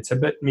actor, and it's a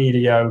bit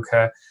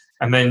mediocre.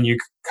 And then you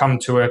come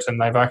to it,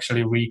 and they've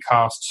actually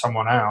recast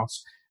someone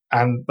else,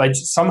 and they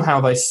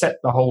set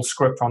the whole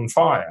script on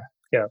fire.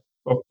 Yeah.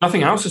 Well,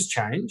 nothing else has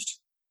changed.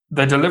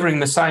 They're delivering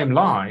the same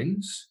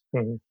lines,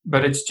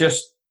 but it's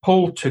just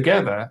pulled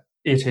together.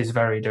 It is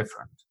very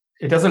different.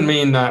 It doesn't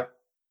mean that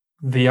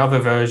the other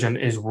version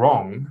is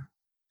wrong.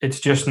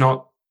 It's just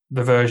not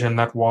the version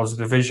that was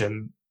the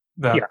vision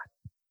that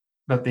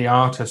the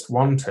artist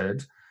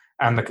wanted,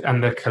 and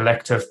the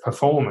collective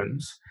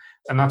performance.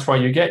 And that's why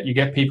you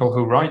get people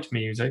who write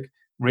music,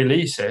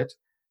 release it,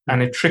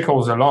 and it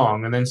trickles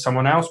along, and then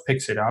someone else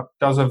picks it up,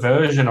 does a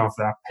version of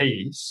that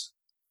piece,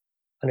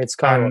 and it's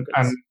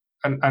skyrockets.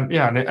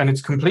 And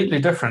it's completely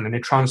different, and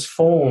it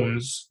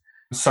transforms.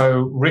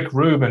 So Rick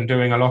Rubin,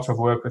 doing a lot of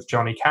work with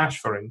Johnny Cash,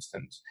 for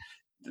instance,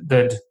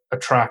 did a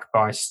track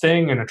by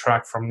Sting and a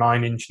track from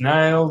Nine Inch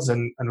Nails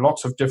and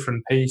lots of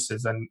different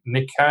pieces, and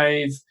Nick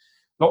Cave,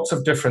 lots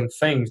of different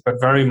things, but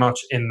very much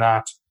in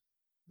that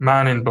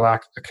Man in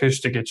Black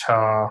acoustic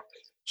guitar,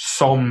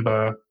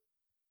 somber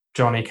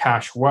Johnny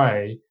Cash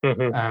way.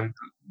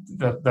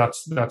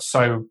 That's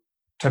so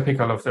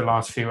typical of the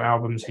last few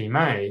albums he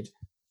made,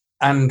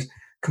 and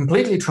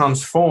completely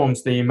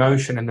transforms the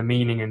emotion and the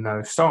meaning in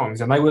those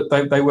songs. And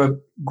they were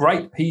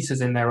great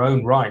pieces in their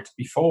own right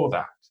before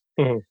that.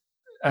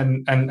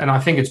 And I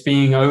think it's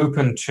being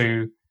open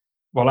to,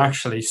 well,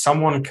 actually,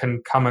 someone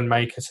can come and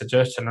make a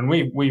suggestion, and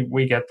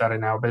we get that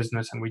in our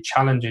business, and we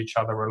challenge each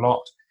other a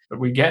lot. But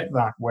we get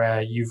that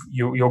where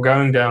you're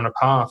going down a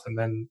path, and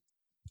then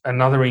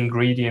another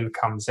ingredient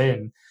comes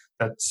in.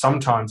 That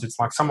sometimes it's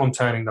like someone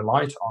turning the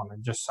light on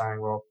and just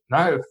saying, "Well,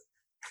 no,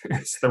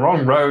 it's the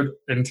wrong road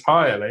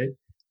entirely.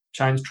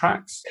 Change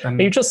tracks." And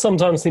you just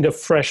sometimes need a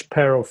fresh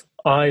pair of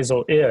eyes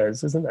or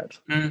ears, isn't it?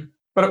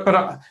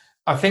 But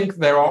I think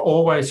there are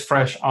always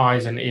fresh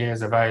eyes and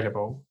ears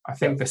available. I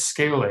think the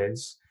skill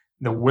is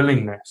the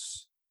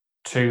willingness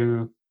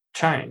to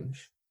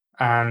change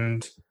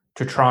and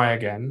to try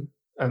again.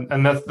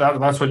 And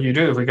that's what you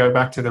do. If we go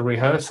back to the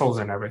rehearsals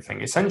and everything,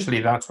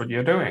 essentially that's what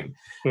you're doing.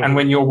 And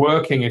when you're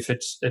working, if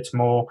it's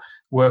more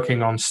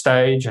working on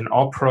stage and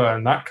opera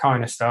and that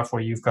kind of stuff,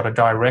 where you've got a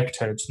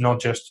director, it's not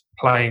just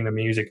playing the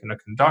music and a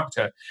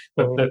conductor,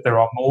 but that there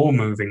are more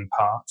moving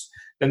parts,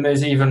 then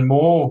there's even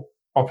more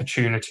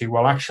opportunity.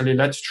 Well, actually,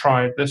 let's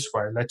try it this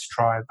way, let's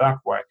try it that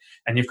way.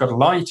 And you've got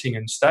lighting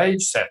and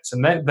stage sets,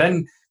 and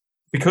then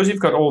because you've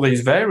got all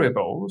these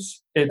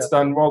variables, it's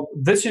done, well,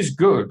 this is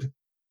good,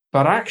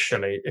 but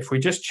actually if we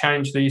just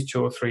change these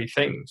two or three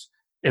things,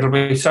 it'll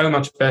be so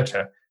much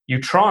better. You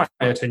try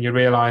it and you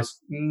realize,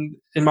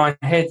 in my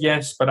head,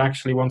 yes, but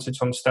actually once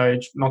it's on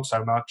stage, not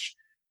so much.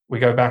 We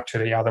go back to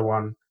the other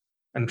one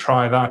and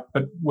try that.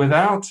 But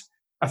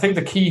I think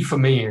the key for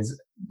me is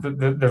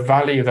the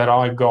value that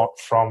I got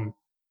from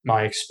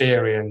my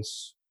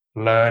experience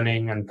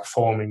learning and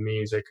performing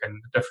music and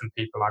the different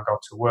people I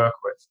got to work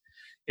with.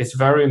 It's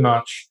very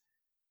much,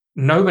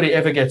 nobody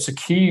ever gets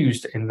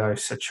accused in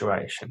those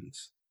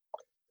situations.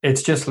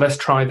 It's just, let's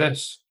try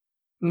this.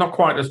 Not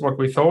quite as what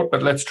we thought,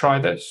 but let's try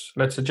this.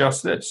 Let's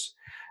adjust this.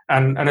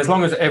 And as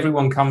long as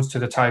everyone comes to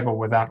the table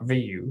with that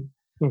view,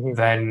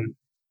 then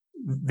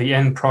the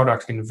end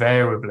product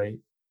invariably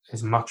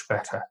is much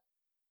better.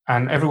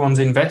 And everyone's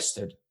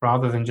invested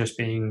rather than just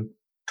being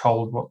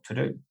told what to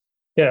do.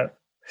 Yeah.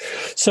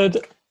 So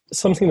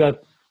something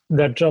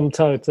that jumped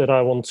out that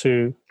I want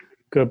to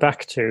go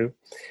back to,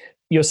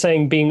 you're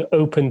saying being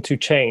open to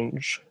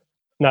change.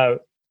 Now,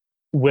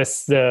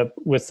 with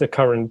the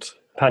current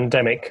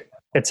pandemic,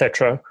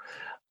 etc.,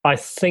 I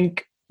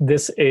think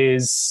this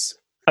is,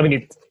 I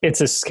mean,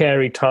 it's a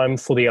scary time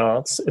for the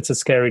arts. It's a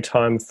scary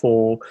time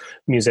for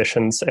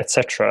musicians,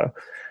 etc.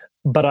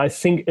 But I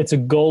think it's a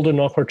golden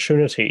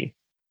opportunity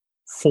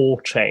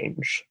for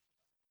change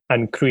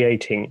and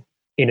creating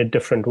in a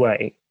different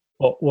way.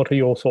 What are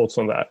your thoughts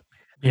on that?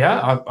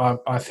 Yeah,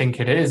 I think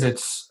it is.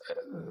 It's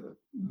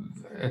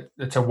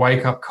a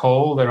wake-up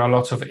call. There are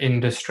lots of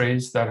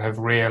industries that have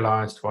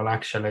realized, well,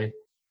 actually,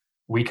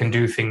 we can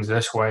do things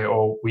this way,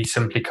 or we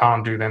simply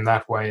can't do them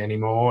that way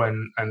anymore,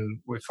 and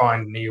we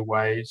find new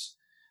ways.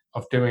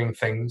 of doing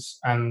things,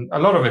 and a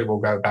lot of it will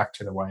go back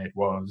to the way it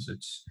was.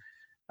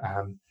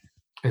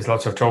 There's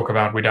lots of talk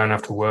about we don't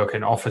have to work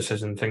in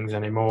offices and things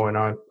anymore.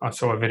 And I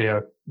saw a video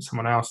of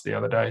someone else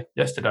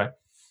yesterday,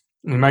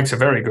 and he makes a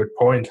very good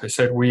point. He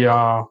said, we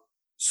are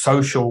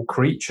social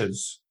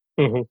creatures.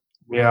 Mm-hmm.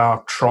 We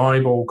are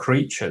tribal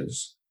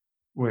creatures.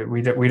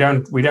 We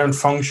don't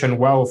function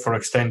well for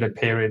extended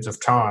periods of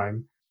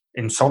time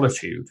in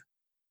solitude.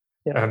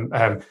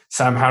 Yeah.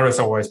 Sam Harris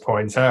always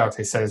points out,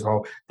 he says,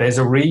 well, there's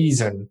a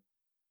reason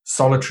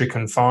solitary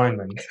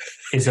confinement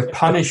is a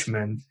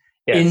punishment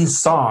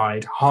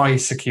inside high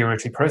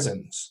security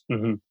prisons.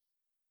 Mm-hmm.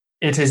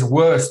 It is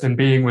worse than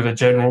being with a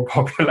general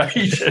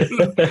population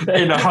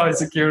in a high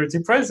security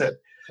prison.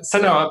 So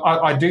no,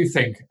 I do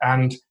think,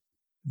 and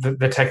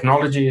the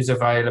technology is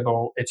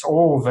available, it's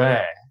all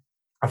there.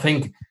 I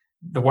think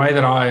the way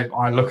that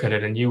I look at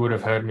it, and you would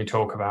have heard me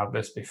talk about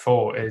this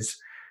before, is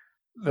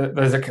that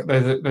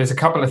there's a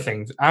couple of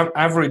things.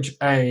 Average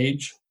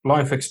age,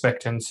 life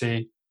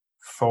expectancy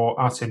for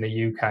us in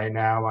the UK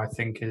now, I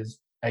think, is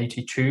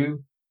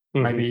 82,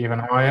 maybe even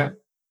higher.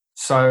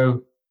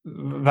 So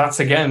that's,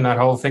 again, that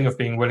whole thing of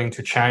being willing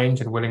to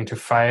change and willing to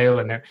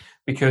fail,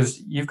 because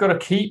you've got to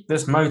keep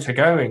this motor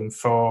going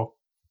for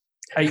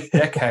 8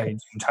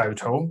 decades in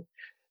total.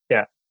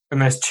 Yeah.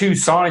 And there's 2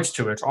 sides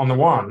to it. On the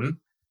one,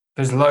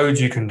 there's loads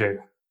you can do.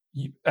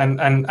 And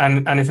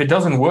if it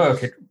doesn't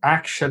work, it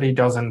actually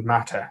doesn't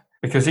matter,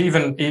 because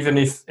even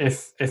if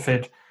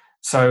it,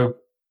 so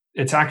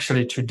it's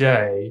actually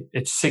today,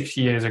 it's 6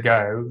 years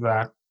ago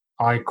that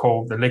I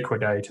called the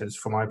liquidators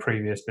for my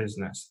previous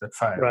business that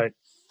failed. Right.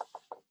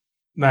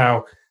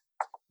 Now,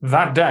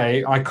 that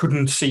day I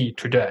couldn't see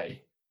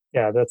today.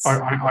 Yeah, that's.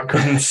 I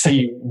couldn't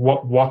see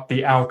what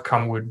the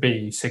outcome would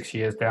be 6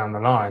 years down the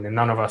line, and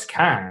none of us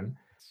can.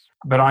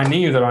 But I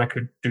knew that I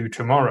could do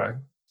tomorrow,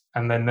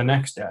 and then the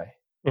next day.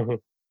 Mm-hmm.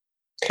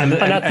 And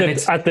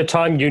at the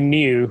time, you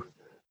knew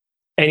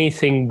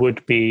anything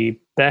would be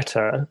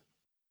better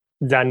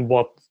than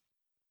what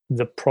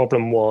the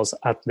problem was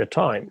at the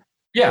time.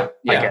 Yeah.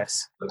 I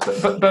guess.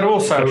 But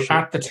also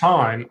at the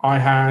time, I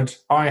had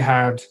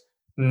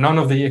none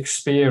of the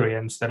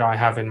experience that I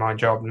have in my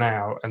job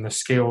now and the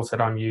skills that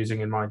I'm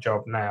using in my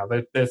job now.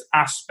 There's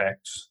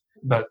aspects,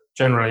 but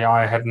generally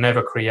I had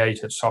never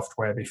created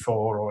software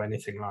before or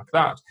anything like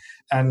that.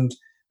 And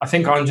I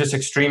think I'm just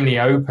extremely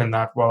open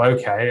that, well,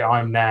 okay,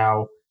 I'm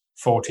now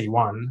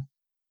 41.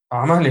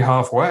 I'm only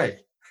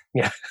halfway.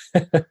 Yeah.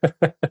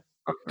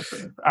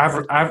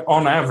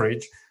 On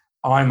average,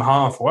 I'm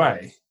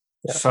halfway.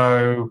 Yeah.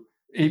 So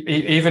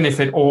even if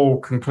it all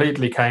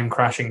completely came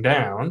crashing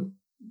down,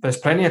 there's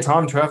plenty of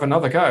time to have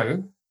another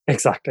go.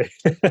 Exactly.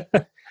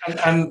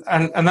 and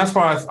that's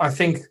why I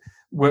think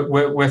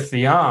with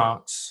the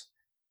arts,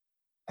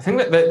 I think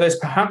that there's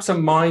perhaps a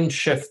mind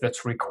shift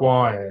that's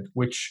required,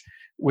 which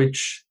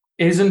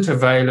isn't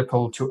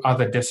available to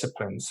other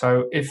disciplines.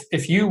 So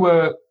if you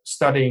were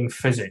studying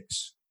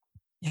physics,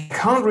 you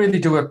can't really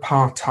do it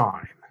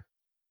part-time.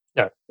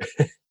 No.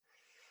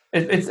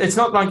 It's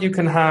not like you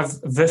can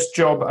have this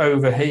job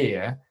over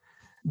here,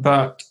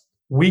 but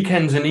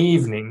weekends and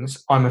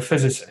evenings, I'm a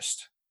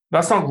physicist.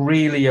 That's not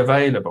really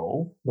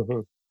available. Mm-hmm.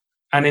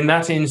 And in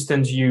that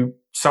instance,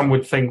 some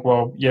would think,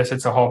 well, yes,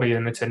 it's a hobby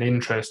and it's an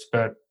interest,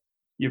 but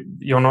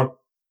you're not.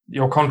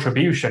 Your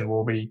contribution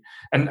will be,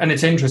 and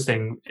it's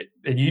interesting.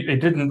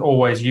 It didn't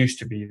always used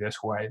to be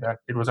this way. That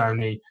it was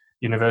only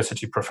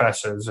university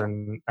professors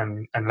and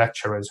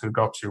lecturers who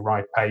got to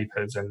write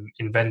papers and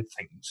invent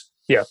things.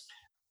 Yeah.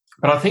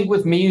 But I think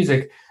with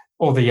music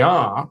or the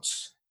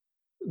arts,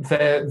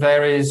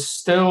 there is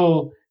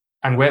still,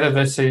 and whether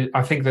this is,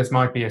 I think this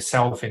might be a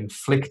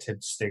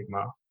self-inflicted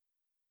stigma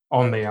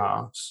on the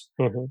arts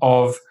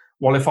of,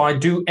 well, if I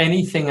do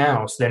anything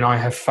else, then I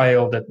have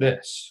failed at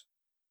this.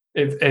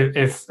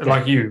 If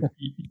like you,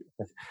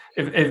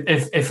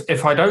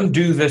 if I don't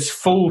do this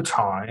full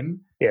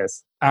time,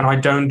 yes, and I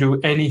don't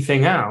do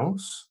anything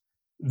else,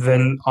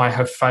 then I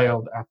have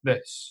failed at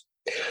this.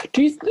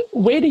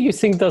 Where do you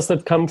think does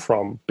that come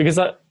from? Because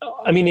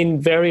I mean,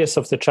 in various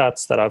of the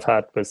chats that I've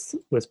had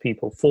with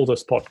people for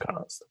this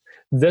podcast,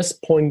 this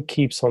point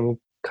keeps on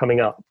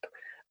coming up,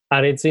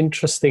 and it's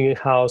interesting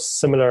how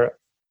similar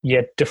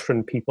yet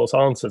different people's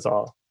answers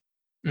are.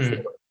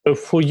 So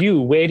for you,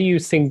 where do you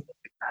think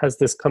has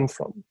this come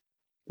from?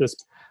 This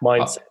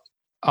mindset?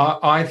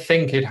 I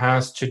think it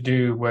has to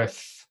do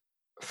with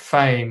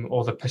fame,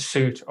 or the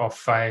pursuit of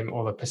fame,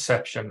 or the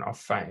perception of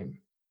fame.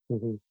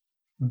 Mm-hmm.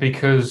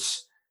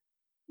 Because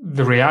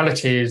the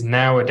reality is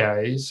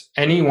nowadays,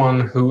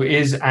 anyone who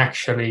is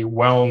actually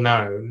well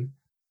known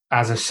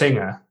as a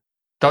singer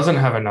doesn't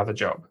have another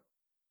job.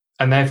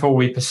 And therefore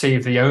we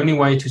perceive the only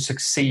way to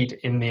succeed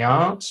in the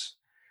arts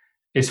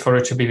is for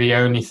it to be the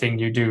only thing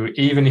you do,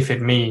 even if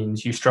it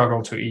means you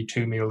struggle to eat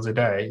 2 meals a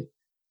day.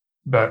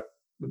 But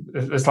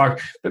it's like,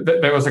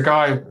 there was a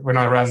guy when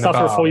I ran the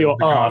bar. Suffer for your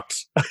art.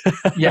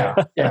 Yeah.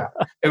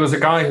 There was a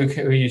guy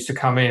who used to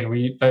come in.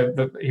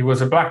 He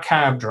was a black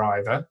cab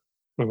driver,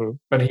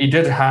 but he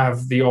did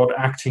have the odd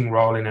acting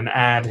role in an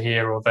ad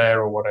here or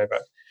there or whatever.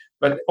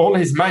 But all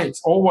his mates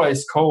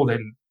always called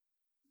him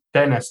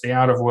Dennis, the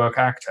out-of-work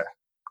actor.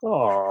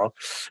 Oh,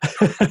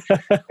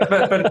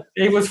 but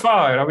he was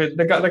fine. I mean,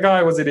 the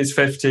guy was in his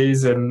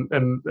 50s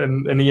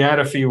and he had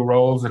a few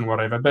roles and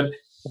whatever.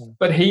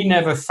 But he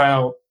never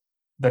felt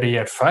that he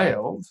had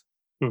failed.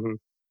 Mm-hmm.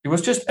 It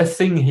was just a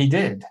thing he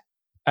did.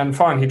 And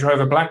fine, he drove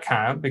a black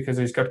cab because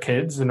he's got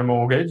kids and a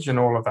mortgage and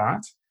all of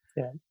that.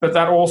 Yeah. But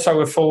that also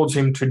affords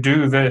him to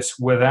do this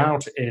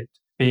without it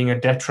being a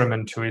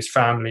detriment to his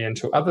family and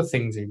to other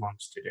things he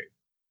wants to do.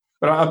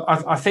 But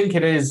I think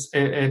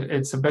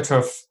it's a bit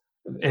of,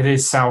 it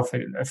is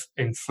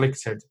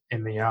self-inflicted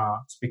in the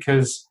arts,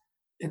 because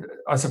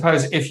I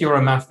suppose if you're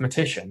a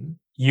mathematician,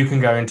 you can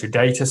go into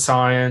data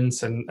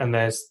science and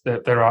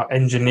there are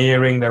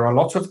engineering, there are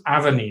lots of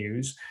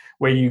avenues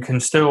where you can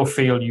still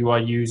feel you are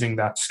using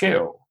that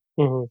skill.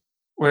 Mm-hmm.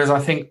 Whereas I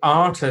think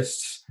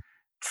artists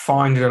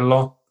find it a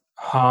lot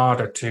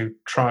harder to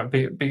try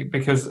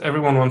because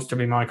everyone wants to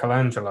be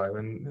Michelangelo,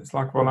 and it's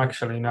like, well,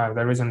 actually, no,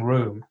 there isn't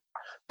room.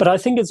 But I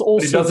think it's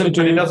also it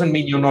doesn't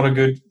mean you're not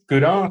a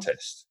good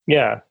artist.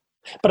 Yeah,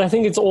 but I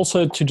think it's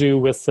also to do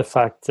with the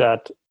fact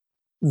that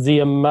the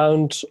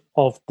amount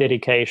of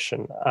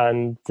dedication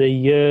and the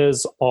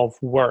years of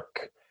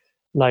work,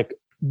 like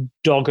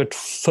dogged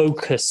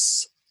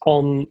focus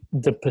on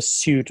the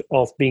pursuit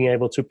of being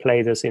able to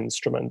play this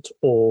instrument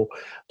or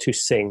to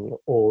sing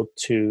or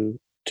to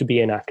be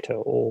an actor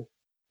or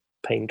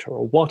painter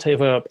or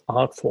whatever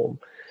art form.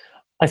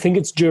 I think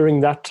it's during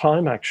that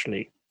time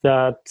actually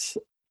that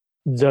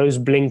those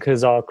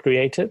blinkers are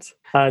created,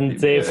 and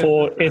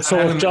therefore it's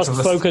sort of just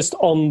focused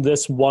on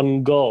this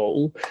one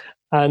goal,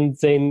 and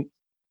then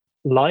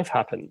life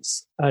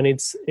happens and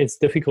it's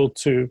difficult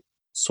to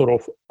sort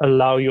of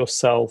allow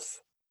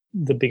yourself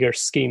the bigger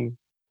scheme.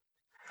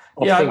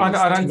 Yeah,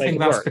 I don't think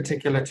that's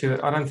particular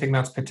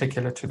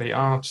to the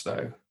arts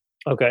though.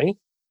 Okay.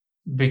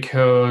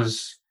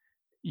 Because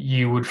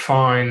you would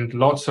find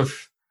lots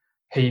of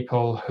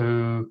people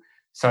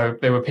so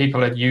there were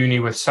people at uni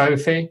with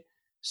Sophie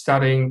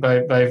studying.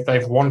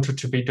 They've wanted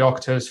to be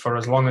doctors for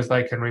as long as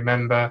they can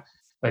remember.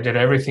 They did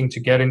everything to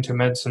get into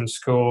medicine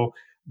school.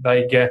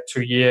 They get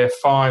to year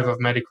 5 of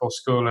medical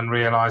school and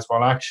realize,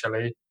 well,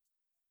 actually,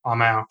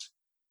 I'm out.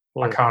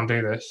 I can't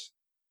do this.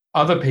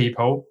 Other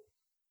people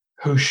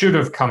who should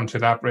have come to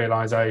that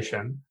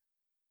realization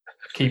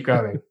keep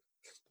going.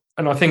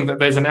 And I think that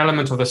there's an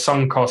element of the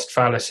sunk cost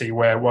fallacy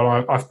where,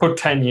 well, I've put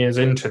 10 years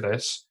into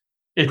this.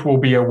 It will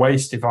be a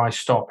waste if I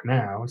stop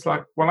now. It's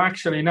like, well,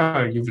 actually,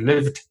 no, you've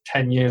lived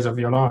 10 years of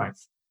your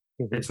life.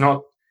 Mm-hmm. It's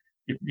not,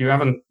 you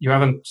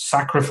haven't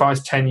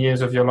sacrificed 10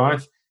 years of your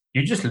life.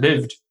 You just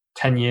lived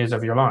 10 years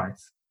of your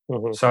life.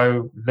 Mm-hmm.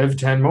 So live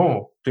 10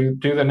 more. Do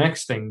the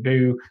next thing.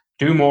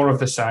 Do more of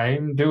the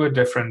same. Do it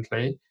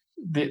differently.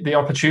 The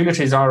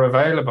opportunities are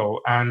available.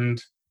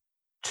 And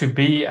to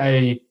be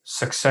a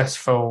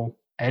successful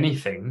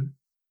anything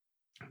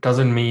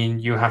doesn't mean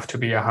you have to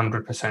be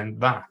 100%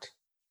 that.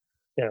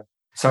 Yeah.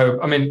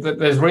 So, I mean,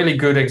 there's really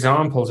good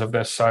examples of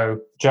this. So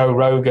Joe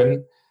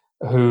Rogan,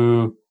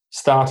 who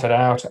started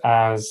out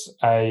as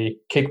a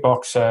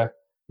kickboxer,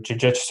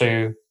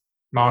 jiu-jitsu,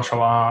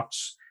 martial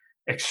arts,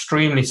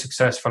 extremely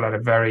successful at a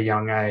very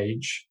young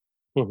age,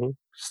 mm-hmm.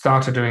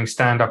 started doing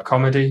stand-up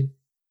comedy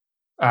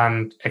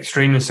and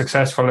extremely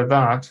successful at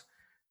that.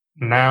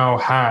 Now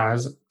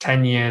has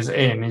 10 years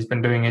in, he's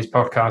been doing his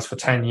podcast for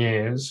 10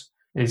 years.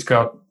 He's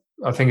got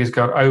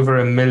over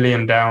 1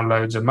 million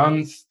downloads a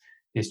month.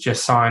 He's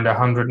just signed a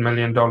 $100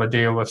 million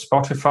deal with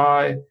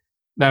Spotify.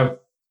 Now,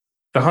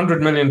 the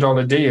 $100 million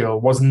deal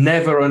was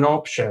never an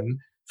option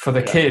for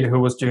the kid who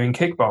was doing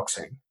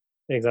kickboxing.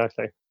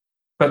 Exactly.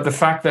 But the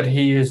fact that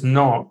he is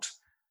not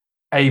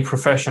a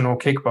professional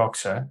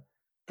kickboxer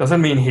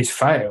doesn't mean he's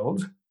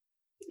failed.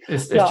 I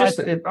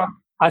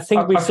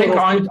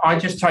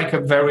just take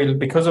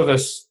because of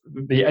this,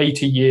 the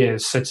 80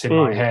 years sits in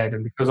my head,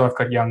 and because I've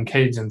got young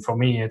kids, and for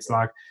me, it's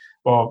like,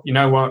 well, you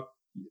know what?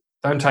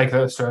 Don't take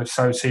this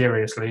so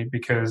seriously,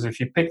 because if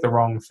you pick the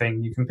wrong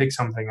thing, you can pick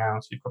something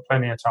else. You've got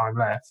plenty of time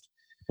left.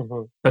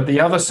 Mm-hmm. But the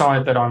other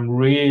side that I'm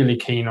really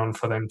keen on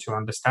for them to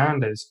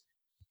understand is,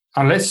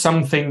 unless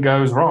something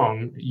goes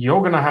wrong,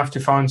 you're going to have to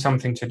find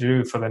something to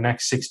do for the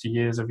next 60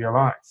 years of your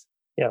life.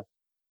 Yeah.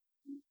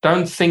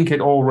 Don't think it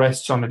all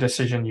rests on a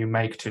decision you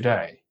make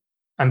today,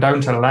 and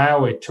don't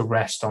allow it to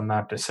rest on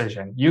that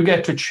decision. You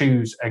get to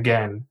choose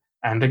again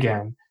and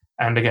again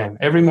and again.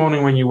 Every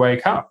morning when you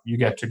wake up, you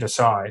get to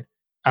decide,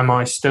 am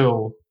I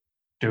still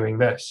doing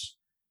this?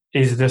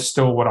 Is this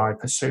still what I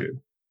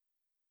pursue?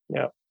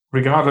 Yeah.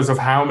 Regardless of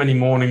how many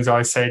mornings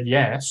I said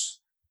yes,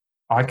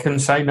 I can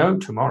say no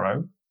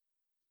tomorrow.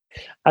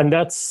 And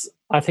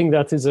I think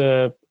that is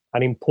an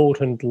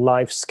important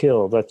life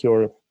skill that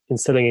you're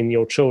instilling in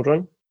your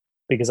children,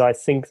 because I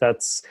think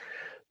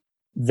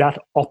that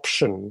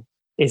option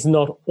is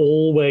not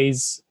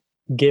always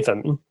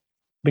given,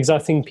 because I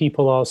think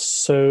people are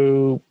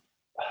so,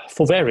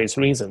 for various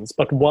reasons,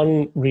 but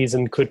one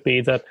reason could be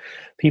that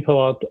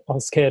people are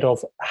scared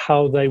of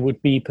how they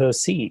would be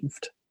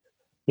perceived.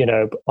 You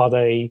know, are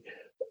they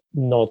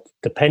not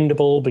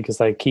dependable because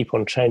they keep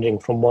on changing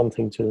from one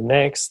thing to the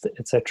next,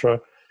 etc.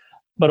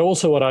 But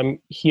also what I'm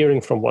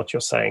hearing from what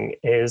you're saying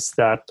is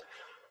that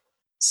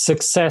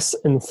success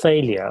and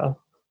failure,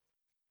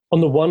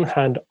 on the one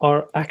hand,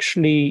 are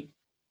actually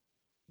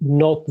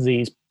not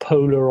these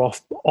polar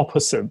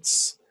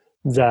opposites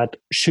that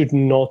should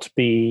not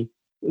be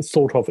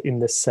thought of in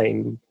the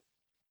same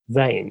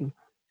vein.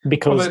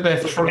 Because they're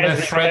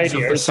threads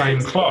of the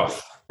same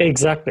cloth.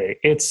 Exactly.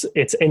 It's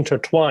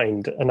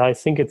intertwined. And I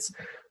think it's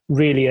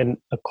really a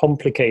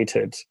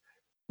complicated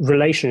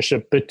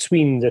relationship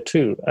between the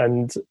two.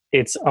 And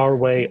it's our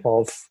way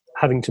of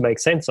having to make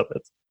sense of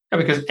it. Yeah,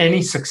 because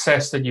any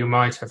success that you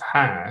might have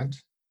had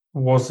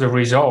was the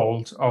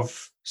result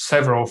of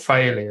several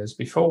failures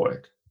before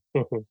it.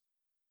 Mm-hmm.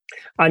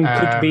 And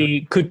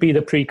could be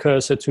the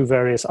precursor to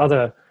various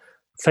other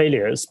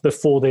failures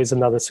before there's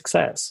another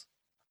success.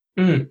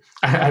 And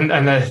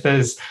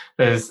there's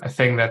a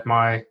thing that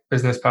my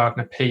business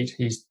partner Pete,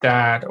 his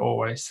dad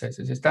always says.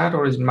 Is his dad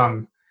or his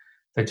mum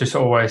that just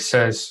always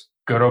says,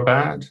 good or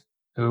bad?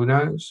 Who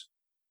knows?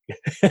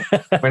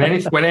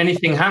 when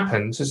anything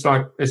happens, it's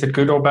like, is it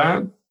good or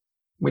bad?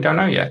 We don't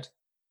know yet.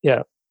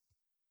 Yeah,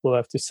 we'll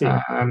have to see.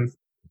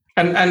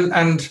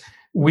 And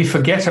we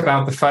forget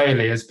about the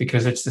failures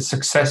because it's the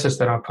successes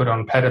that are put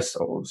on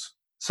pedestals.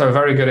 So a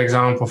very good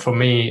example for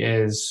me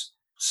is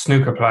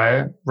snooker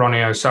player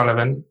Ronnie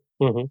O'Sullivan.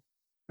 Mm-hmm.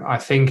 I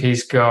think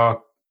he's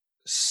got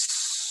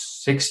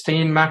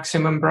 16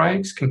 maximum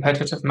breaks,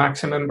 competitive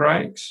maximum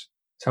breaks,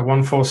 so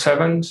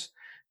 147s.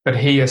 But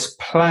he has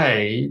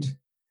played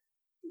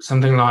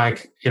something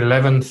like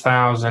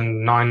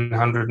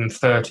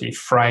 11,930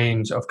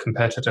 frames of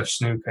competitive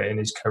snooker in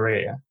his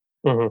career.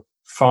 Mm-hmm.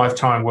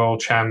 5-time world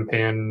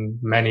champion,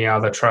 many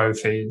other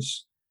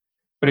trophies.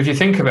 But if you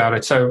think about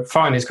it, so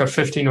fine, he's got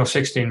 15 or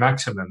 16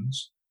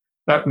 maximums.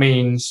 That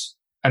means,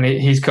 and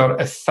he's got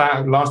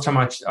last time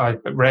I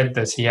read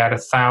this, he had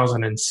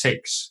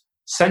 1,006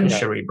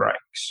 century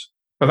breaks.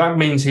 But that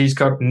means he's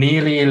got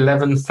nearly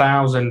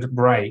 11,000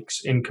 breaks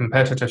in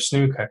competitive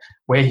snooker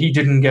where he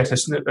didn't get a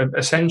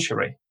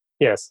century.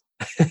 Yes.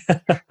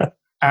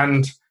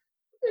 And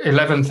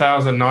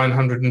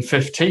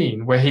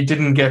 11,915 where he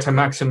didn't get a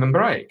maximum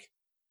break.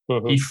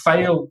 Mm-hmm. He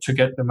failed to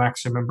get the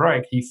maximum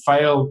break. He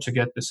failed to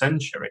get the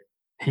century.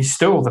 He's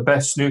still the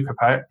best snooker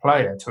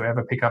player to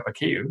ever pick up a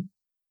cue.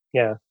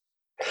 Yeah.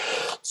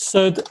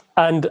 So,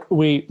 and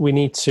we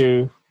need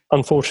to,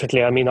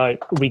 unfortunately, I mean,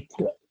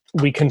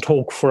 we can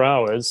talk for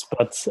hours,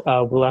 but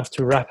we'll have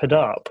to wrap it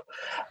up.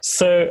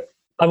 So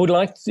I would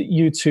like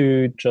you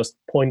to just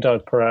point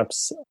out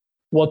perhaps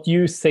what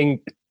you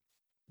think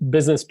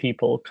business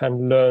people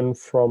can learn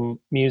from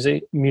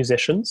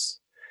musicians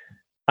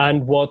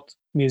and what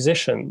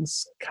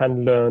musicians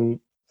can learn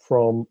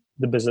from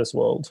the business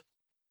world,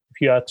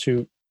 if you had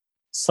to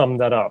sum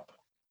that up.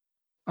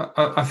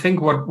 I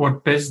think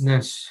what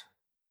business,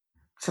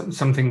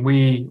 something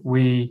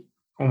we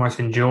almost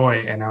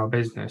enjoy in our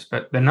business,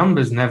 but the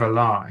numbers never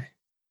lie.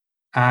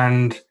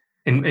 And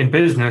in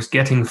business,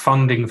 getting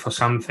funding for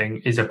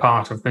something is a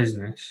part of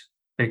business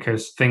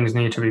because things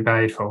need to be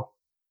paid for.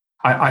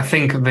 I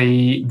think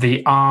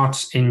the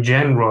arts in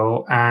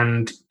general,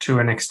 and to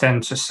an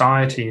extent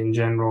society in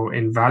general,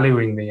 in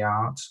valuing the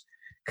arts,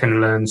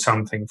 can learn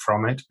something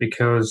from it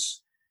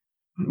because,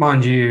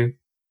 mind you,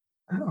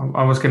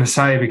 I was going to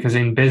say, because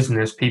in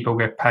business, people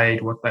get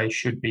paid what they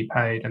should be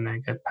paid and they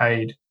get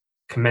paid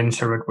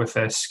commensurate with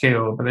their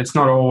skill, but it's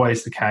not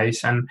always the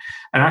case. And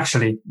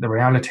actually, the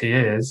reality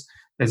is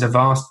there's the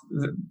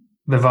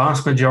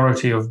vast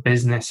majority of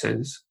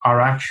businesses are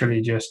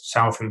actually just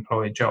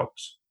self-employed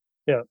jobs.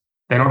 Yeah.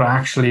 They're not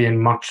actually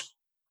in much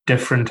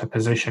different a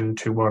position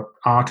to what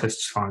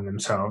artists find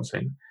themselves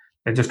in.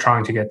 They're just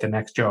trying to get the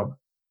next job.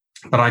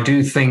 But I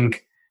do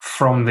think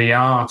from the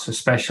arts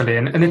especially,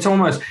 and it's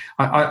almost,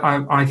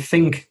 I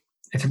think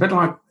it's a bit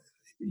like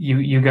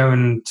you go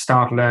and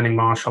start learning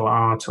martial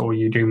arts or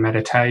you do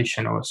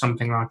meditation or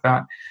something like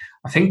that.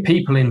 I think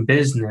people in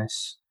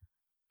business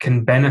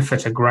can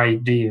benefit a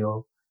great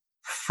deal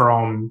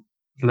from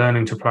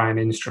learning to play an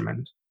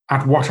instrument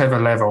at whatever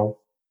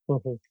level.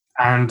 Mm-hmm.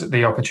 And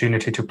the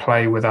opportunity to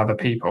play with other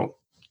people,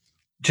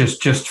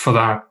 just for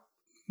that,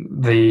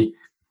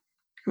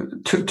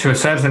 to a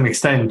certain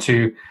extent,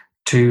 to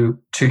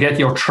get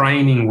your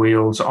training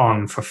wheels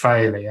on for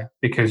failure,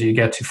 because you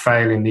get to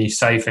fail in these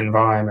safe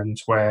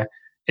environments where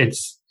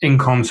it's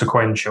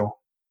inconsequential,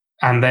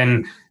 and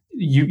then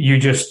you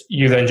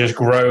then just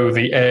grow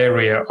the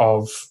area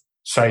of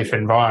safe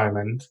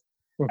environment,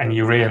 mm-hmm. and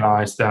you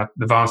realize that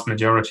the vast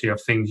majority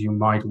of things you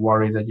might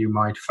worry that you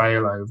might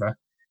fail over,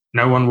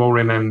 no one will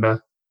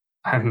remember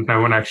and no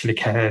one actually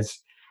cares.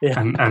 Yeah.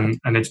 And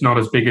it's not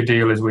as big a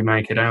deal as we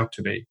make it out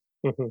to be.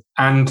 Mm-hmm.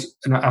 And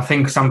I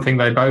think something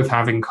they both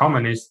have in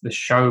common is the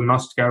show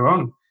must go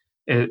on.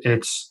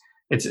 It's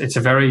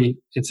a very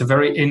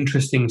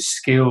interesting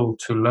skill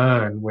to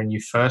learn when you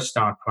first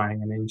start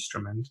playing an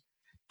instrument,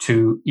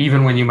 to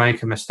even when you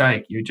make a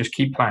mistake, you just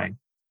keep playing.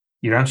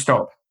 You don't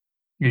stop.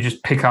 You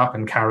just pick up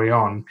and carry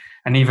on.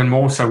 And even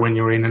more so when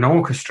you're in an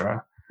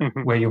orchestra,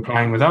 where you're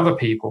playing with other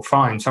people,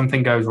 fine,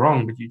 something goes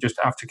wrong, but you just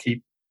have to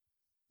keep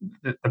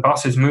the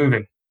bus is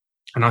moving.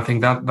 And I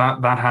think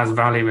that has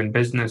value in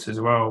business as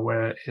well,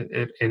 where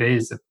it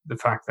is the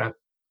fact that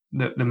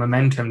the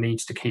momentum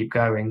needs to keep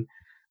going.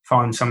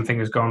 Fine, something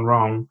has gone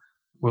wrong,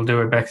 we'll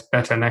do it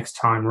better next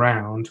time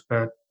round,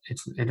 but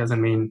it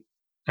doesn't mean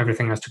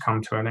everything has to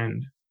come to an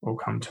end or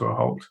come to a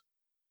halt.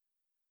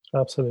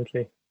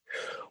 Absolutely.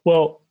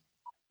 Well,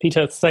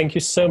 Peter, thank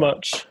you so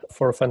much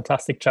for a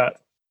fantastic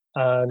chat.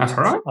 And, that's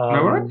all right.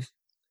 No worries.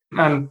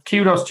 And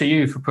kudos to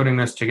you for putting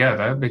this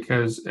together,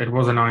 because it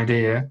was an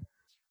idea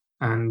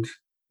and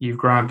you've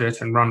grabbed it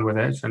and run with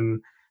it,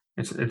 and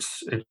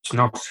it's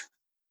not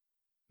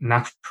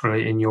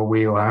naturally in your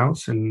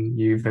wheelhouse, and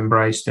you've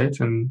embraced it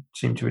and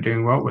seem to be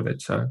doing well with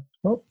it. So,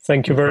 well,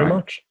 thank you very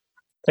much.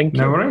 Thank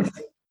you. No worries.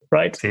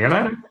 Right. See you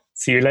later.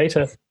 See you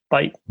later.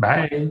 Bye.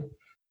 Bye.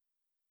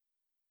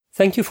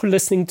 Thank you for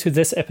listening to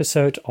this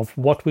episode of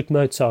What Would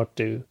Mozart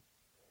Do?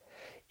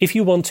 If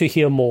you want to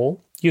hear more,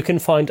 you can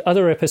find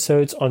other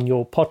episodes on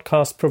your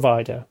podcast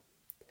provider.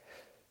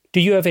 Do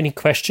you have any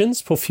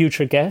questions for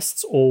future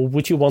guests, or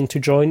would you want to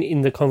join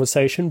in the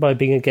conversation by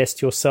being a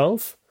guest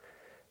yourself?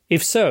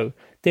 If so,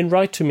 then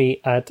write to me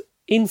at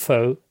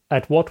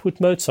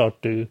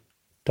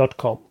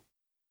info@whatwouldmozartdo.com.